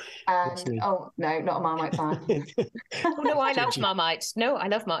 No, not a Marmite fan. I love Marmite. No, I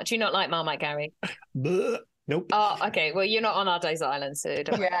love Marmite. Do you not like Marmite, Gary? Nope. Oh, okay. Well, you're not on our desert island, so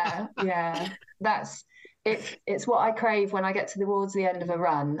don't yeah. It's what I crave when I get towards the end of a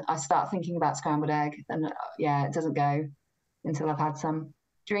run. I start thinking about scrambled egg, and it doesn't go until I've had some.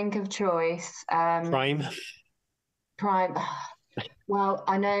 Drink of choice. Prime. Well,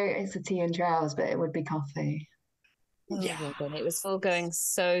 I know it's a tea and trails, but it would be coffee. Yeah, it was all going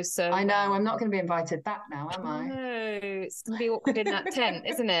so. I know. I'm not going to be invited back now, am I? No, it's going to be awkward in that tent,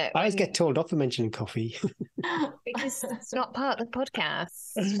 isn't it? I always get told off for mentioning coffee because it's not part of the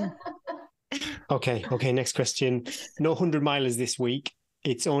podcast. Okay. Next question. No 100 milers this week.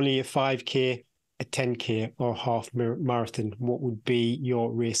 It's only a 5K, a 10K, or half marathon. What would be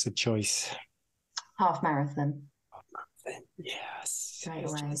your race of choice? Half marathon. Yes. Straight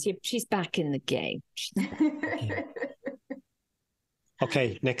away. She's back in the game.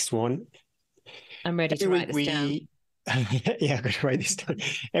 Okay, next one. I'm ready to write this down. Yeah, I'm going to write this down.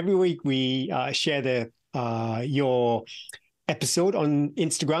 Every week we share your episode on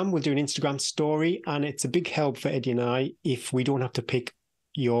Instagram. We'll do an Instagram story, and it's a big help for Eddie and I if we don't have to pick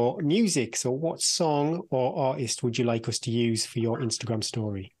your music. So what song or artist would you like us to use for your Instagram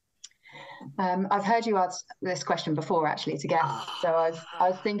story? I've heard you ask this question before, actually, to get. So I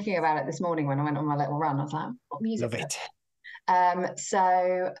was thinking about it this morning when I went on my little run. I was like, what music? Love it.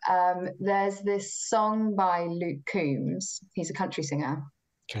 There's this song by Luke Combs. He's a country singer.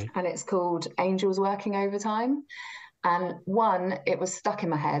 Okay. And it's called Angels Working Overtime. And it was stuck in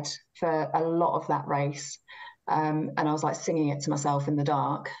my head for a lot of that race. And I was like singing it to myself in the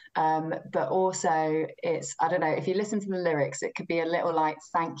dark. But also I don't know, if you listen to the lyrics, it could be a little like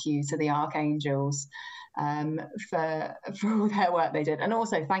thank you to the archangels for all their work they did. And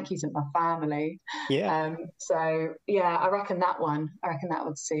also thank you to my family. Yeah. I reckon that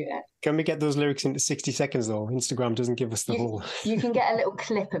would suit it. Can we get those lyrics into 60 seconds though? Instagram doesn't give us the whole. You can get a little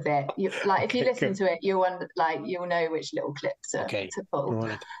clip of it. If you listen to it, you'll know which little clip to pull.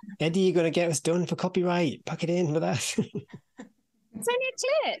 Right. Eddie, you're going to get us done for copyright. Pack it in for that. It's only a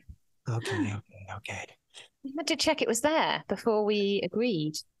clip. Okay. We had to check it was there before we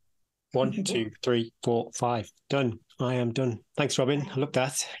agreed. 1, 2, 3, 4, 5. Done. I am done. Thanks, Robyn. I love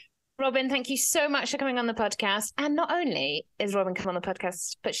that. Robyn, thank you so much for coming on the podcast. And not only is Robyn come on the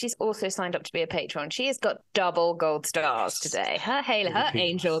podcast, but she's also signed up to be a patron. She has got double gold stars today. Her halo, her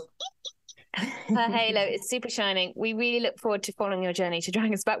angel, her halo is super shining. We really look forward to following your journey to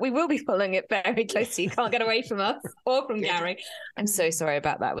Dragon's Back. We will be following it very closely. You can't get away from us or from Gary. I'm so sorry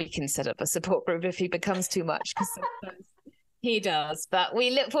about that. We can set up a support group if he becomes too much, because sometimes he does. But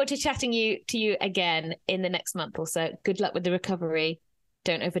we look forward to chatting to you again in the next month or so. Good luck with the recovery.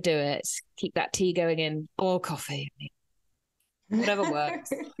 Don't overdo it. Keep that tea going in, or coffee. Whatever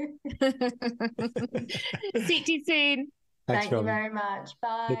works. See you soon. Thanks, Thank you Robyn. very much.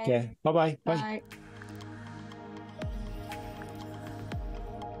 Bye. Take care. Bye-bye. Bye. Bye.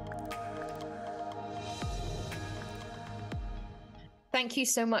 Thank you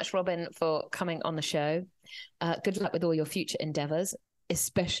so much, Robyn, for coming on the show. Good luck with all your future endeavors,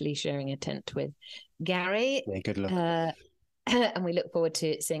 especially sharing a tent with Gary. Yeah, good luck. And we look forward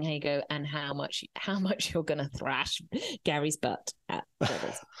to seeing how you go and how much you're going to thrash Gary's butt at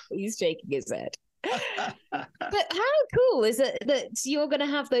Brothers. He's shaking his head. But how cool is it that you're going to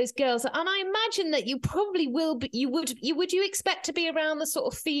have those girls? And I imagine that you probably will be, would you expect to be around the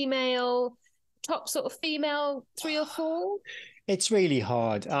sort of top sort of female 3 or 4? It's really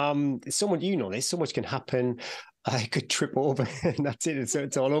hard. So much can happen. I could trip over and that's it. So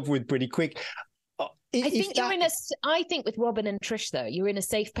it's all over with pretty quick. I think with Robyn and Trish, though, you're in a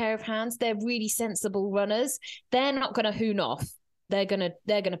safe pair of hands. They're really sensible runners. They're not going to hoon off. They're gonna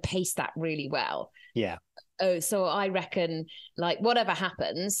pace that really well. Yeah. Oh, so I reckon, like, whatever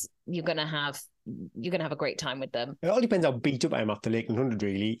happens, you're gonna have a great time with them. It all depends how beat up I am after Lakeland 100,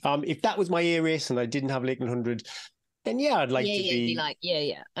 really. If that was my A race and I didn't have Lakeland 100, then I'd like to be like,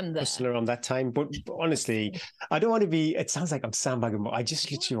 I'm there. Hustling around that time. But honestly, I don't want to be, it sounds like I'm sandbagging, but I just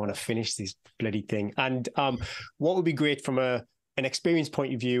literally want to finish this bloody thing. And what would be great from an experience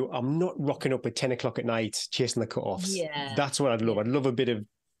point of view, I'm not rocking up at 10 o'clock at night chasing the cut-offs. Yeah. That's what I'd love. I'd love a bit of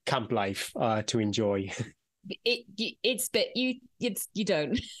camp life to enjoy. You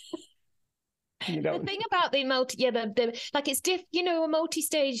don't. The thing about the a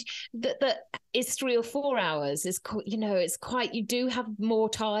multi-stage that is 3 or 4 hours is, it's quite, you do have more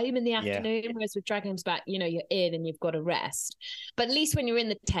time in the afternoon, whereas with Dragon's Back, you're in and you've got to rest. But at least when you're in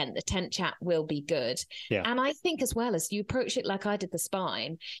the tent chat will be good. Yeah. And I think as well as you approach it like I did the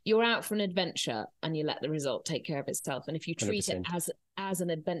Spine, you're out for an adventure and you let the result take care of itself. And if you treat 100%. It as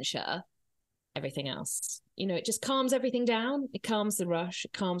an adventure, everything else, it just calms everything down. It calms the rush,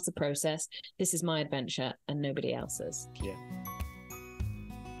 it calms the process. This is my adventure and nobody else's. Yeah.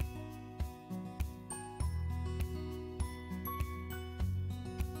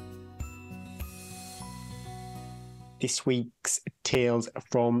 This week's Tales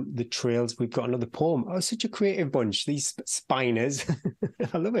from the Trails, we've got another poem. Oh, such a creative bunch, these spiners.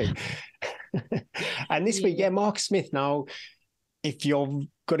 I love it. And this week, Mark Smith. Now, if you've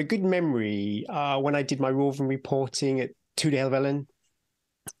got a good memory, when I did my roving reporting at Tudale Ellen,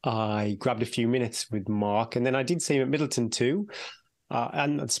 I grabbed a few minutes with Mark, and then I did see him at Middleton too,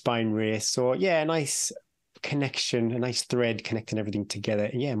 and at Spine Race. So a nice connection, a nice thread connecting everything together.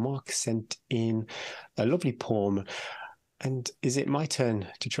 And Mark sent in a lovely poem. And is it my turn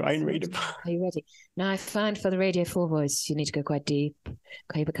to try and read it? Are you ready? Now, I find for the Radio 4 voice, you need to go quite deep,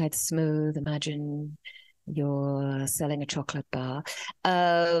 quite smooth. Imagine you're selling a chocolate bar.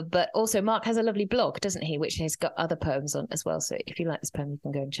 But also Mark has a lovely blog, doesn't he, which has got other poems on as well. So if you like this poem, you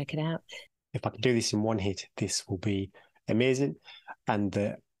can go and check it out. If I can do this in one hit, this will be amazing. And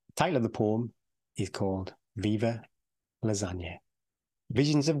the title of the poem is called Viva Lasagna.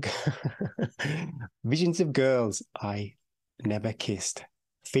 Visions of girls I never kissed.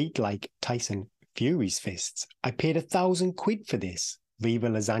 Feet like Tyson Fury's fists. I paid 1,000 quid for this. Viva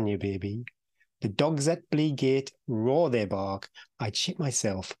Lasagna, baby. The dogs at Bleagate roar their bark. I'd shit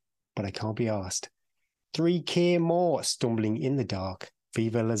myself, but I can't be asked. 3K more stumbling in the dark.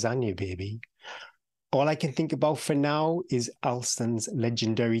 Viva Lasagna, baby. All I can think about for now is Alston's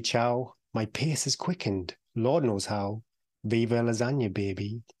legendary chow. My pace has quickened, Lord knows how. Viva Lasagna,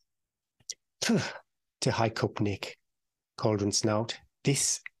 baby. To hike up, Nick. Cauldron Snout.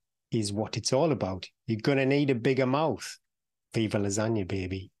 This is what it's all about. You're gonna need a bigger mouth. Viva Lasagna,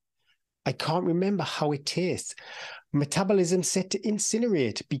 baby. I can't remember how it tastes. Metabolism set to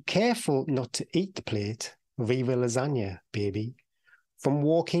incinerate. Be careful not to eat the plate. Viva Lasagna, baby. From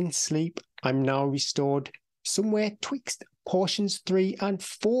walking sleep, I'm now restored somewhere twixt portions 3 and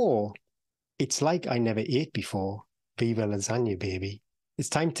 4. It's like I never ate before. Viva Lasagna, baby. It's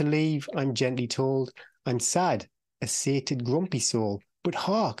time to leave, I'm gently told. I'm sad, a sated, grumpy soul. But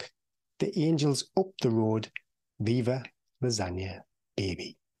hark, the angels up the road. Viva Lasagna,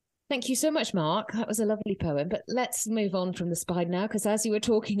 baby. Thank you so much, Mark. That was a lovely poem. But let's move on from the Spine now, because as you were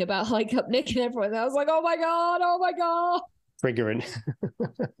talking about Hike Up Nick and everyone, I was like, oh my God. Triggering.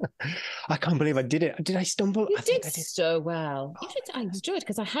 I can't believe I did it. Did I stumble? I did so well. I enjoyed it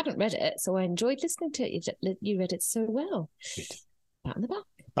because I hadn't read it, so I enjoyed listening to it. You read it so well. Good. Pat on the back.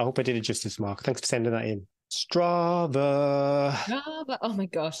 I hope I did it justice, Mark. Thanks for sending that in. Strava. Oh my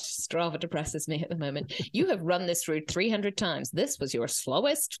gosh, Strava depresses me at the moment. You have run this through 300 times. This was your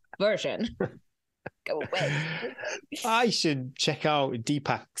slowest version. Go away. I should check out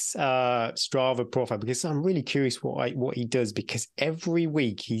Deepak's Strava profile because I'm really curious what he does, because every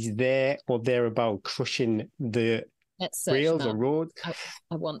week he's there or thereabout crushing the trails or roads.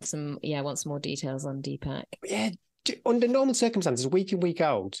 I want some more details on Deepak. Yeah, under normal circumstances, week in, week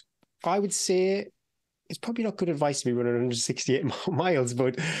out, I would say it's probably not good advice to be running 168 miles,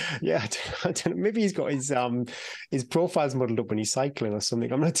 but yeah, I don't know. Maybe he's got his profiles muddled up when he's cycling or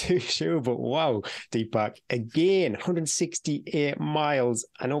something. I'm not too sure, but wow, Deepak, again, 168 miles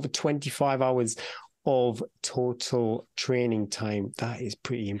and over 25 hours of total training time. That is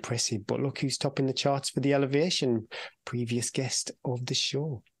pretty impressive. But look who's topping the charts for the elevation, previous guest of the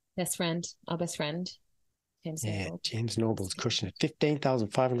show. Our best friend, James Noble. James Noble's crushing it.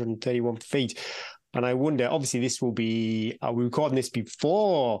 15,531 feet. And I wonder, obviously, this will be, we're recording this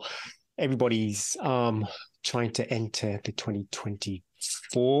before everybody's trying to enter the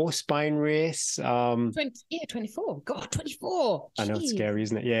 2024 spine race. 24. God, 24. I know, it's scary,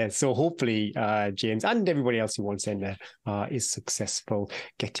 isn't it? Yeah. So hopefully James and everybody else who wants to enter is successful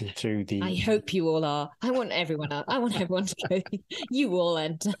getting through the... I hope you all are. I want everyone up. I want everyone to go. You all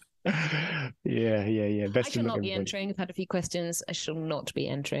enter. Yeah. Best I shall not be entering. I've had a few questions. I shall not be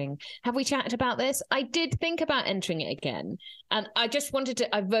entering. Have we chatted about this? I did think about entering it again, and I just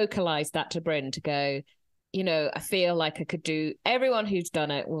I vocalized that to Bryn to go, I feel like I could do, everyone who's done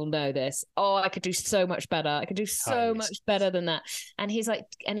it will know this. Oh, I could do so much better. I could do so much better than that. And he's like,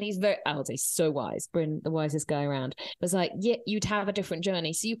 and he's very, I would say so wise, Bryn, the wisest guy around, was like, yeah, you'd have a different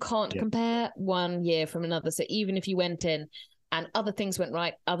journey. So you can't compare one year from another. So even if you went in and other things went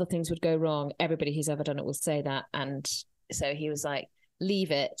right, other things would go wrong. Everybody who's ever done it will say that. And so he was like,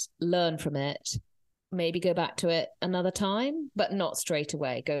 leave it, learn from it, maybe go back to it another time, but not straight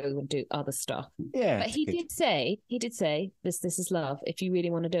away. Go and do other stuff. Yeah. But he did say, this is love. If you really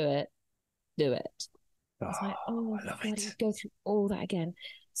want to do it, do it. I was like, I love it. Go through all that again.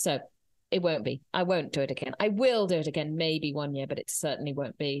 So it won't be. I won't do it again. I will do it again, maybe one year, but it certainly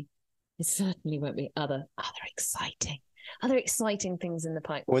won't be other exciting things in the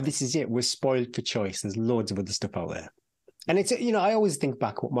pipeline. Well, this is it. We're spoiled for choice. There's loads of other stuff out there. And it's, I always think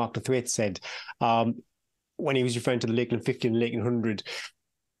back what Mark Lathwaite said when he was referring to the Lakeland 50 and the Lakeland 100.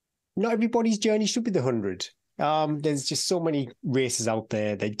 Not everybody's journey should be the 100. There's just so many races out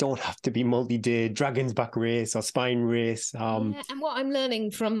there. They don't have to be multi-day Dragon's Back race or Spine race. And what I'm learning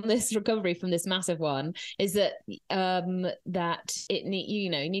from this recovery, from this massive one, is that you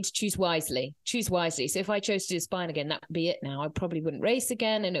need to choose wisely. Choose wisely. So if I chose to do Spine again, that would be it. Now I probably wouldn't race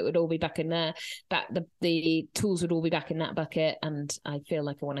again, and it would all be back in there. The tools would all be back in that bucket, and I feel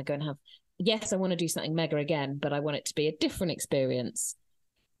like I want to go and have. Yes, I want to do something mega again, but I want it to be a different experience.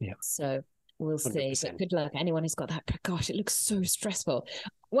 Yeah. So. We'll see. But good luck. Anyone who's got that, gosh, it looks so stressful.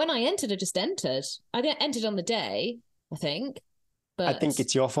 When I entered, I just entered. I didn't entered on the day, I think. But I think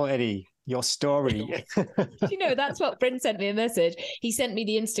it's your fault, Eddie. Your story. That's what Bryn sent me a message. He sent me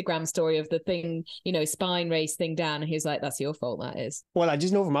the Instagram story of the thing, spine race thing down. And he was like, that's your fault, that is. Well, I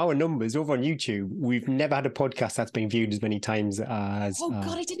just know from our numbers over on YouTube, we've never had a podcast that's been viewed as many times as... Oh,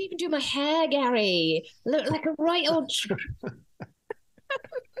 God, I didn't even do my hair, Gary. Look like a right old...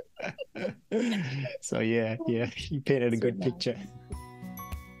 So yeah, you painted a good picture.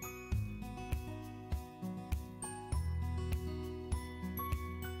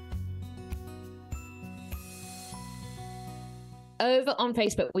 Over on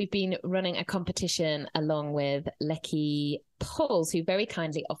Facebook, we've been running a competition along with Lecky Poles, who very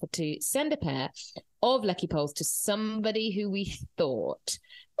kindly offered to send a pair of Lecky Poles to somebody who we thought,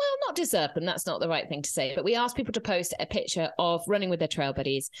 well, not deserved them. That's not the right thing to say. But we asked people to post a picture of running with their trail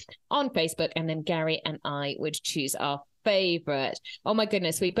buddies on Facebook, and then Gary and I would choose our favorite. Oh my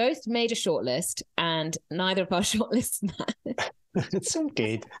goodness, we both made a shortlist, and neither of our shortlists matched. Some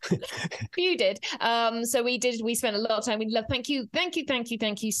did. You did. So we did. We spent a lot of time. We love. Thank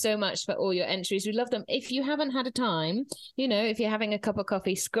you so much for all your entries. We love them. If you haven't had a time, if you're having a cup of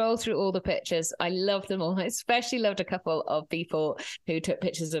coffee, scroll through all the pictures. I love them all. I especially loved a couple of people who took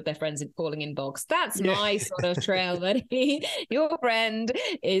pictures of their friends falling in bogs. That's my sort of trail buddy. Your friend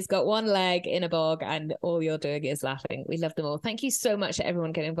is got one leg in a bog, and all you're doing is laughing. We love them all. Thank you so much to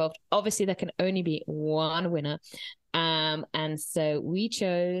everyone getting involved. Obviously, there can only be one winner. And so we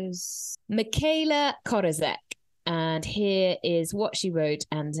chose Michaela Korozek, and here is what she wrote,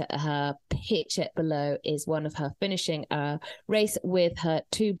 and her picture below is one of her finishing a race with her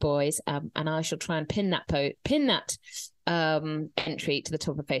two boys, and I shall try and pin that entry to the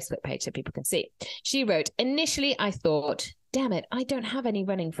top of the Facebook page so people can see. She wrote, initially I thought, damn it, I don't have any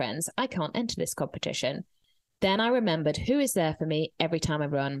running friends. I can't enter this competition. Then I remembered who is there for me every time I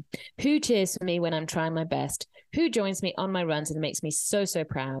run, who cheers for me when I'm trying my best, who joins me on my runs and makes me so, so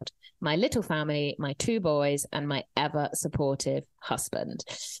proud. My little family, my 2 boys, and my ever supportive husband.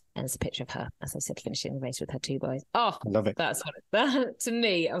 And there's a picture of her, as I said, finishing the race with her 2 boys. Oh, I love it. That's what that to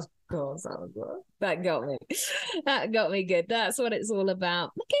me, of course, that got me. That got me good. That's what it's all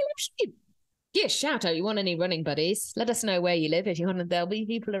about. Okay, give a shout out. You want any running buddies? Let us know where you live if you want. There'll be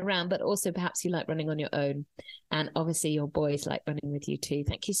people around, but also perhaps you like running on your own. And obviously your boys like running with you too.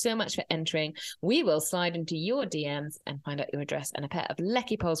 Thank you so much for entering. We will slide into your DMs and find out your address, and a pair of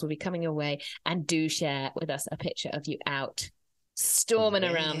Lecky poles will be coming your way. And do share with us a picture of you out storming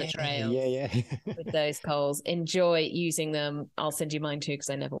around the trails with those poles. Enjoy using them. I'll send you mine too, because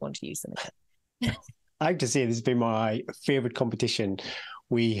I never want to use them again. I have to say, this has been my favourite competition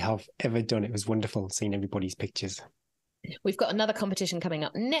we have ever done. It was wonderful seeing everybody's pictures. We've got another competition coming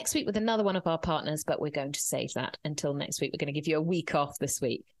up next week with another one of our partners, but we're going to save that until next week. We're going to give you a week off this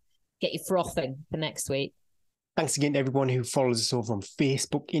week. Get you frothing for next week. Thanks again to everyone who follows us over on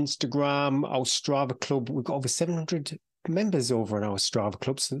Facebook, Instagram, our Strava Club. We've got over 700 members over in our Strava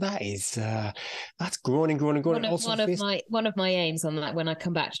Club, so that is that's growing and growing and growing. One of my aims on that, when I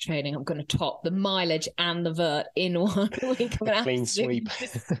come back to training, I'm going to top the mileage and the vert in one week. Clean sweep.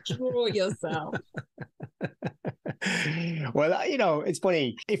 Destroy yourself. Well, you know, it's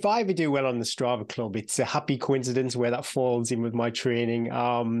funny. If I ever do well on the Strava Club, it's a happy coincidence where that falls in with my training.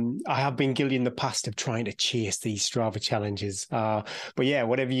 I have been guilty in the past of trying to chase these Strava challenges. But yeah,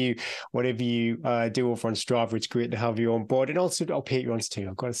 whatever you do over on Strava, it's great to have you on board. And also our Patreons too.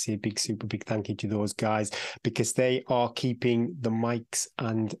 I've got to say a super big thank you to those guys, because they are keeping the mics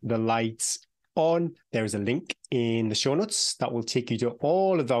and the lights on. There is a link in the show notes that will take you to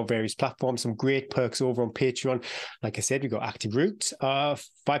all of our various platforms. Some great perks over on Patreon. Like I said, we've got Active Route, £5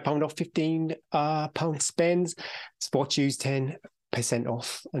 off, £15 spends, Sport Shoes 10%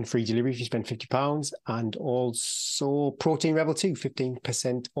 off and free delivery if you spend £50, and also Protein Rebel 2,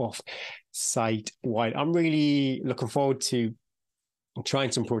 15% off site-wide. I'm really looking forward to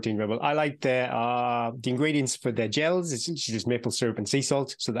trying some Protein Rebel. I like the ingredients for their gels. It's just maple syrup and sea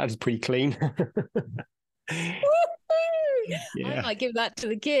salt, so that is pretty clean. Yeah. I might give that to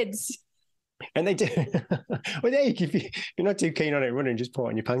the kids. And they do. Well, yeah, if you're not too keen on it running, just put it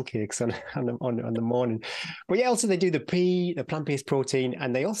on your pancakes on the morning. But yeah, also they do the plant-based protein,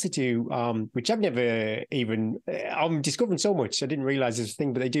 and they also do, which I've never even, I'm discovering so much. I didn't realize this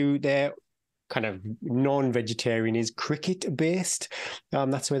thing, but they do their kind of non-vegetarian is cricket based.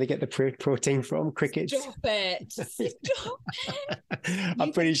 That's where they get the protein from. Cricket. Stop it.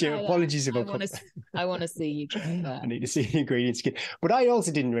 I'm pretty sure. Apologies if I want to see you try that. I need to see the ingredients. But I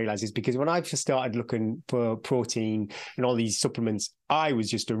also didn't realize this, because when I first started looking for protein and all these supplements, I was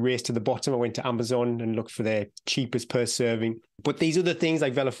just a race to the bottom. I went to Amazon and looked for their cheapest per serving. But these other things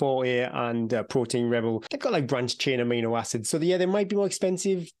like Vela-Forte and Protein Rebel, they've got like branched chain amino acids. So yeah, they might be more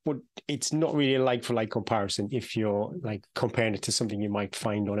expensive, but it's not really a like-for-like comparison if you're like comparing it to something you might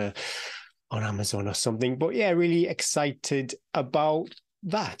find on Amazon or something. But yeah, really excited about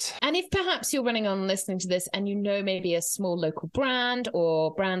that. And if perhaps you're running on listening to this and you know maybe a small local brand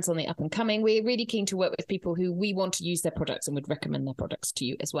or brands on the up and coming, we're really keen to work with people who we want to use their products and would recommend their products to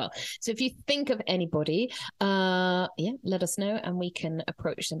you as well. So if you think of anybody, let us know and we can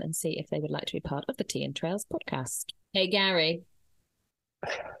approach them and see if they would like to be part of the Tea and Trails podcast. Hey, Gary.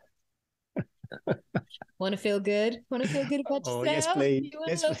 Want to feel good? Want to feel good about yourself? Yes, please. You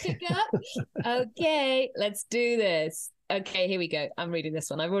want to look it up? Okay, let's do this. Okay, here we go. I'm reading this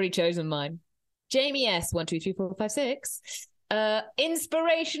one. I've already chosen mine. Jamie S. 1, 2, 3, 4, 5, 6.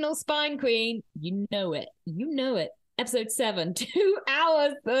 Inspirational Spine Queen. You know it. Episode 7, 2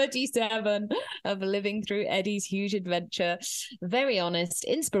 hours 37 of living through Eddie's huge adventure. Very honest,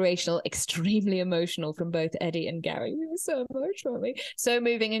 inspirational, extremely emotional from both Eddie and Gary. We were so emotional, weren't we? So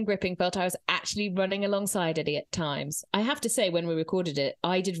moving and gripping. Felt I was actually running alongside Eddie at times. I have to say, when we recorded it,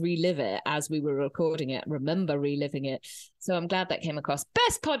 I did relive it as we were recording it. Remember reliving it. So I'm glad that came across.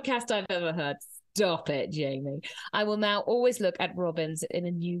 Best podcast I've ever heard. Stop it, Jamie. I will now always look at Robyn's in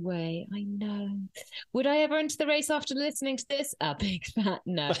a new way. I know. Would I ever enter the race after listening to this? A big fat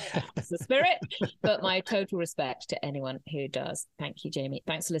no. That's the spirit. But my total respect to anyone who does. Thank you, Jamie.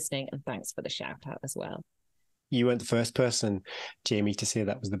 Thanks for listening, and thanks for the shout out as well. You weren't the first person, Jamie, to say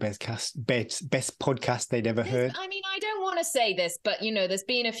that was the best podcast they'd ever heard. I mean, I don't want to say this, but, you know, there's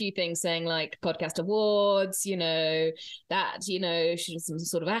been a few things saying like podcast awards, you know, that, you know, some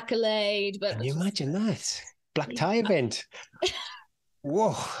sort of accolade. But can you imagine that? Black tie event.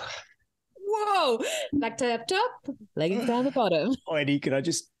 Whoa. Black tie up top, leggings down the bottom. Oh, Eddie, can I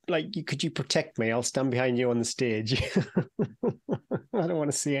just could you protect me? I'll stand behind you on the stage. I don't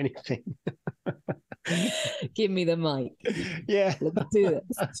want to see anything. Give me the mic. Yeah. Let's do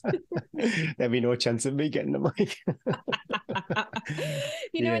it. There'll be no chance of me getting the mic.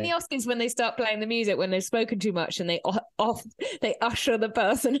 You know, in the Oscars, when they start playing the music, when they've spoken too much and they usher the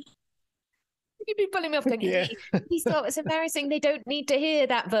person. You'd be pulling me off going, hey, please stop, it's embarrassing. They don't need to hear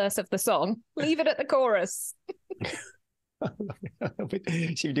that verse of the song. Leave it at the chorus.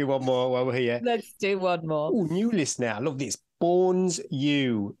 Should we do one more while we're here? Let's do one more. Oh, new listener. I love this. Bournes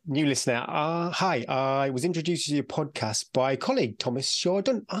You. New listener. Hi, I was introduced to your podcast by a colleague, Thomas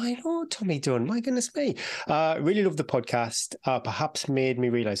Shordan. I know Tommy Dunn. My goodness me. Really love the podcast. Perhaps made me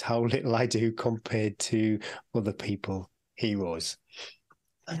realise how little I do compared to other people, heroes.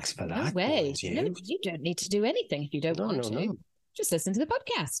 Thanks for that. No way. Bournes You. No, you don't need to do anything if you don't want to. No. Just listen to the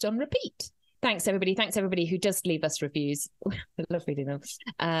podcast on repeat. Thanks, everybody. Thanks, everybody who does leave us reviews. I love reading them.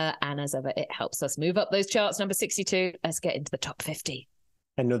 And as ever, it helps us move up those charts. Number 62. Let's get into the top 50.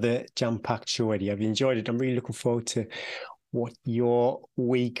 Another jam-packed show, Eddie. I've enjoyed it. I'm really looking forward to what your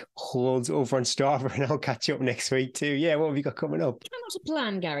week holds over on Strava, and I'll catch you up next week too. Yeah, what have you got coming up? I'm not a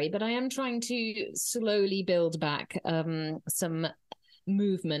plan, Gary, but I am trying to slowly build back some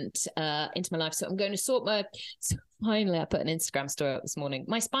movement into my life. So I'm going to sort my... So finally, I put an Instagram story up this morning.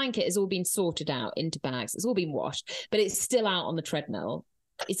 My spine kit has all been sorted out into bags. It's all been washed, but it's still out on the treadmill.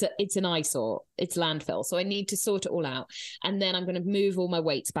 It's an eyesore. It's landfill. So I need to sort it all out. And then I'm going to move all my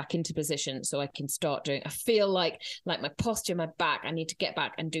weights back into position so I can start doing, I feel like my posture, my back, I need to get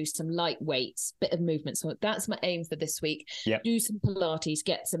back and do some light weights, bit of movement. So that's my aim for this week. Yep. Do some Pilates,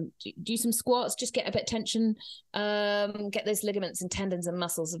 do some squats, just get a bit of tension, get those ligaments and tendons and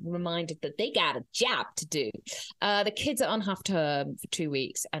muscles reminded that they got a job to do. The kids are on half term for 2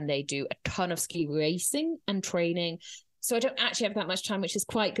 weeks and they do a ton of ski racing and training. So I don't actually have that much time, which is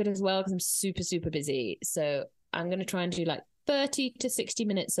quite good as well because I'm super, super busy. So I'm going to try and do like 30 to 60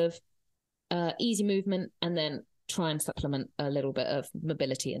 minutes of easy movement and then try and supplement a little bit of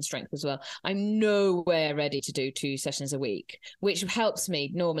mobility and strength as well. I'm nowhere ready to do 2 sessions a week, which helps me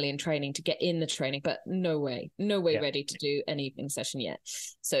normally in training to get in the training, but no way ready to do an evening session yet.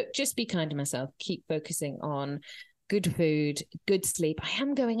 So just be kind to myself. Keep focusing on good food, good sleep. I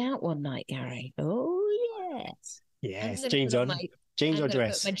am going out one night, Gary. Oh, yes. Yes, jeans on. Jeans or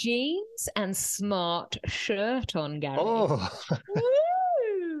dress? Put my jeans and smart shirt on, Gary. Oh.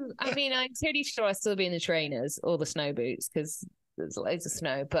 Woo! I mean, I'm pretty sure I'll still be in the trainers or the snow boots because there's loads of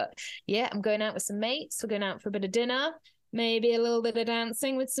snow. But yeah, I'm going out with some mates. We're going out for a bit of dinner. Maybe a little bit of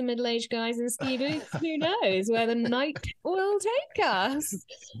dancing with some middle-aged guys in ski boots. Who knows where the night will take us? Is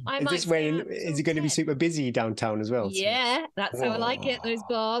it going to be super busy downtown as well? Yeah, that's how I like it. Those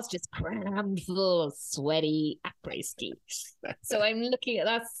bars just crammed full of sweaty après-ski. So I'm looking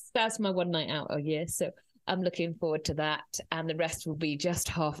at that's my one night out a year. So I'm looking forward to that. And the rest will be just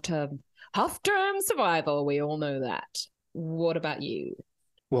half-term survival. We all know that. What about you?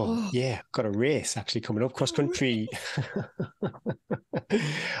 Well, yeah, got a race actually coming up, cross country.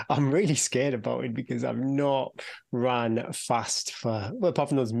 I'm really scared about it because I've not ran fast apart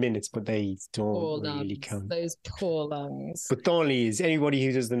from those minutes, but they don't really count. Those poor lungs. But Thornley is, anybody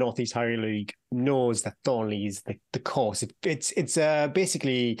who does the Northeast Higher League knows that Thornley is the course. It's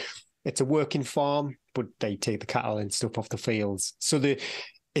basically, it's a working farm, but they take the cattle and stuff off the fields. So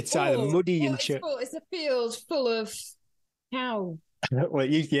it's either muddy and... It's a field full of cow. Well,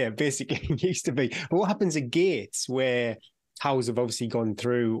 basically it used to be. But what happens at gates where cows have obviously gone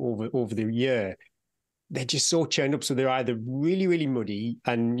through over the year, they're just so churned up. So they're either really, really muddy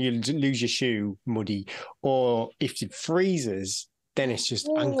and you lose your shoe muddy, or if it freezes, then it's just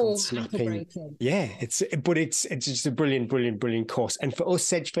ankle snapping. Yeah, it's just a brilliant course. And for us,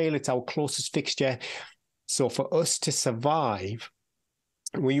 Sedgefield, it's our closest fixture. So for us to survive,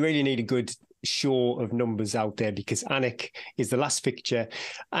 we really need a good show of numbers out there because Alnwick is the last fixture,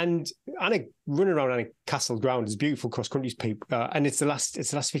 and Alnwick running around Alnwick Castle ground is beautiful cross country, and it's the last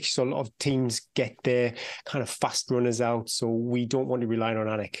fixture, so a lot of teams get their kind of fast runners out, so we don't want to rely on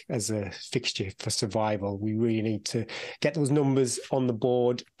Alnwick as a fixture for survival. We really need to get those numbers on the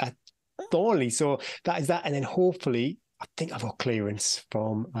board at Thornley. So that is that, and then hopefully I think I've got clearance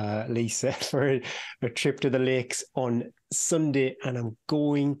from Lisa for a trip to the lakes on Sunday, and I'm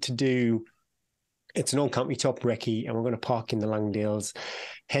going to do... It's an old county top recce, and we're going to park in the Langdales,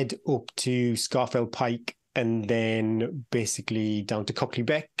 head up to Scarfell Pike, and then basically down to Cockley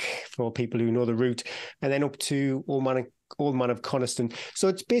Beck for people who know the route, and then up to Old Man of Coniston. So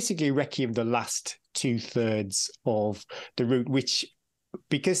it's basically a recce of the last 2/3 of the route, which,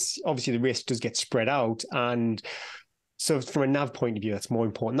 because obviously the race does get spread out, and So from a nav point of view, that's more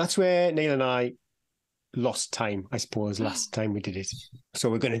important. That's where Neil and I lost time, I suppose, last time we did it. So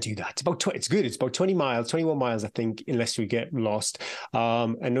we're going to do that. It's about 20, it's good. It's about 20 miles, 21 miles, I think, unless we get lost.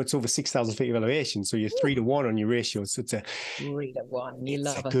 And it's over 6,000 feet of elevation. So you're 3-1 on your ratio. So it's a 3-1. You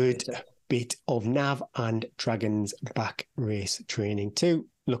love a good bit of nav and Dragons back race training too.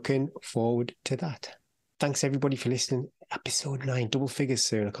 Looking forward to that. Thanks everybody for listening. Episode 9, double figures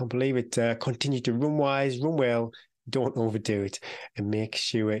soon. I can't believe it. Continue to run wise, run well. Don't overdo it, and make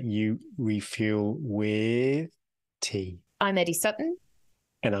sure you refuel with tea. I'm Eddie Sutton.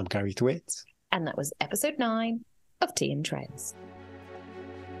 And I'm Gary Thwaites. And that was episode 9 of Tea and Trends.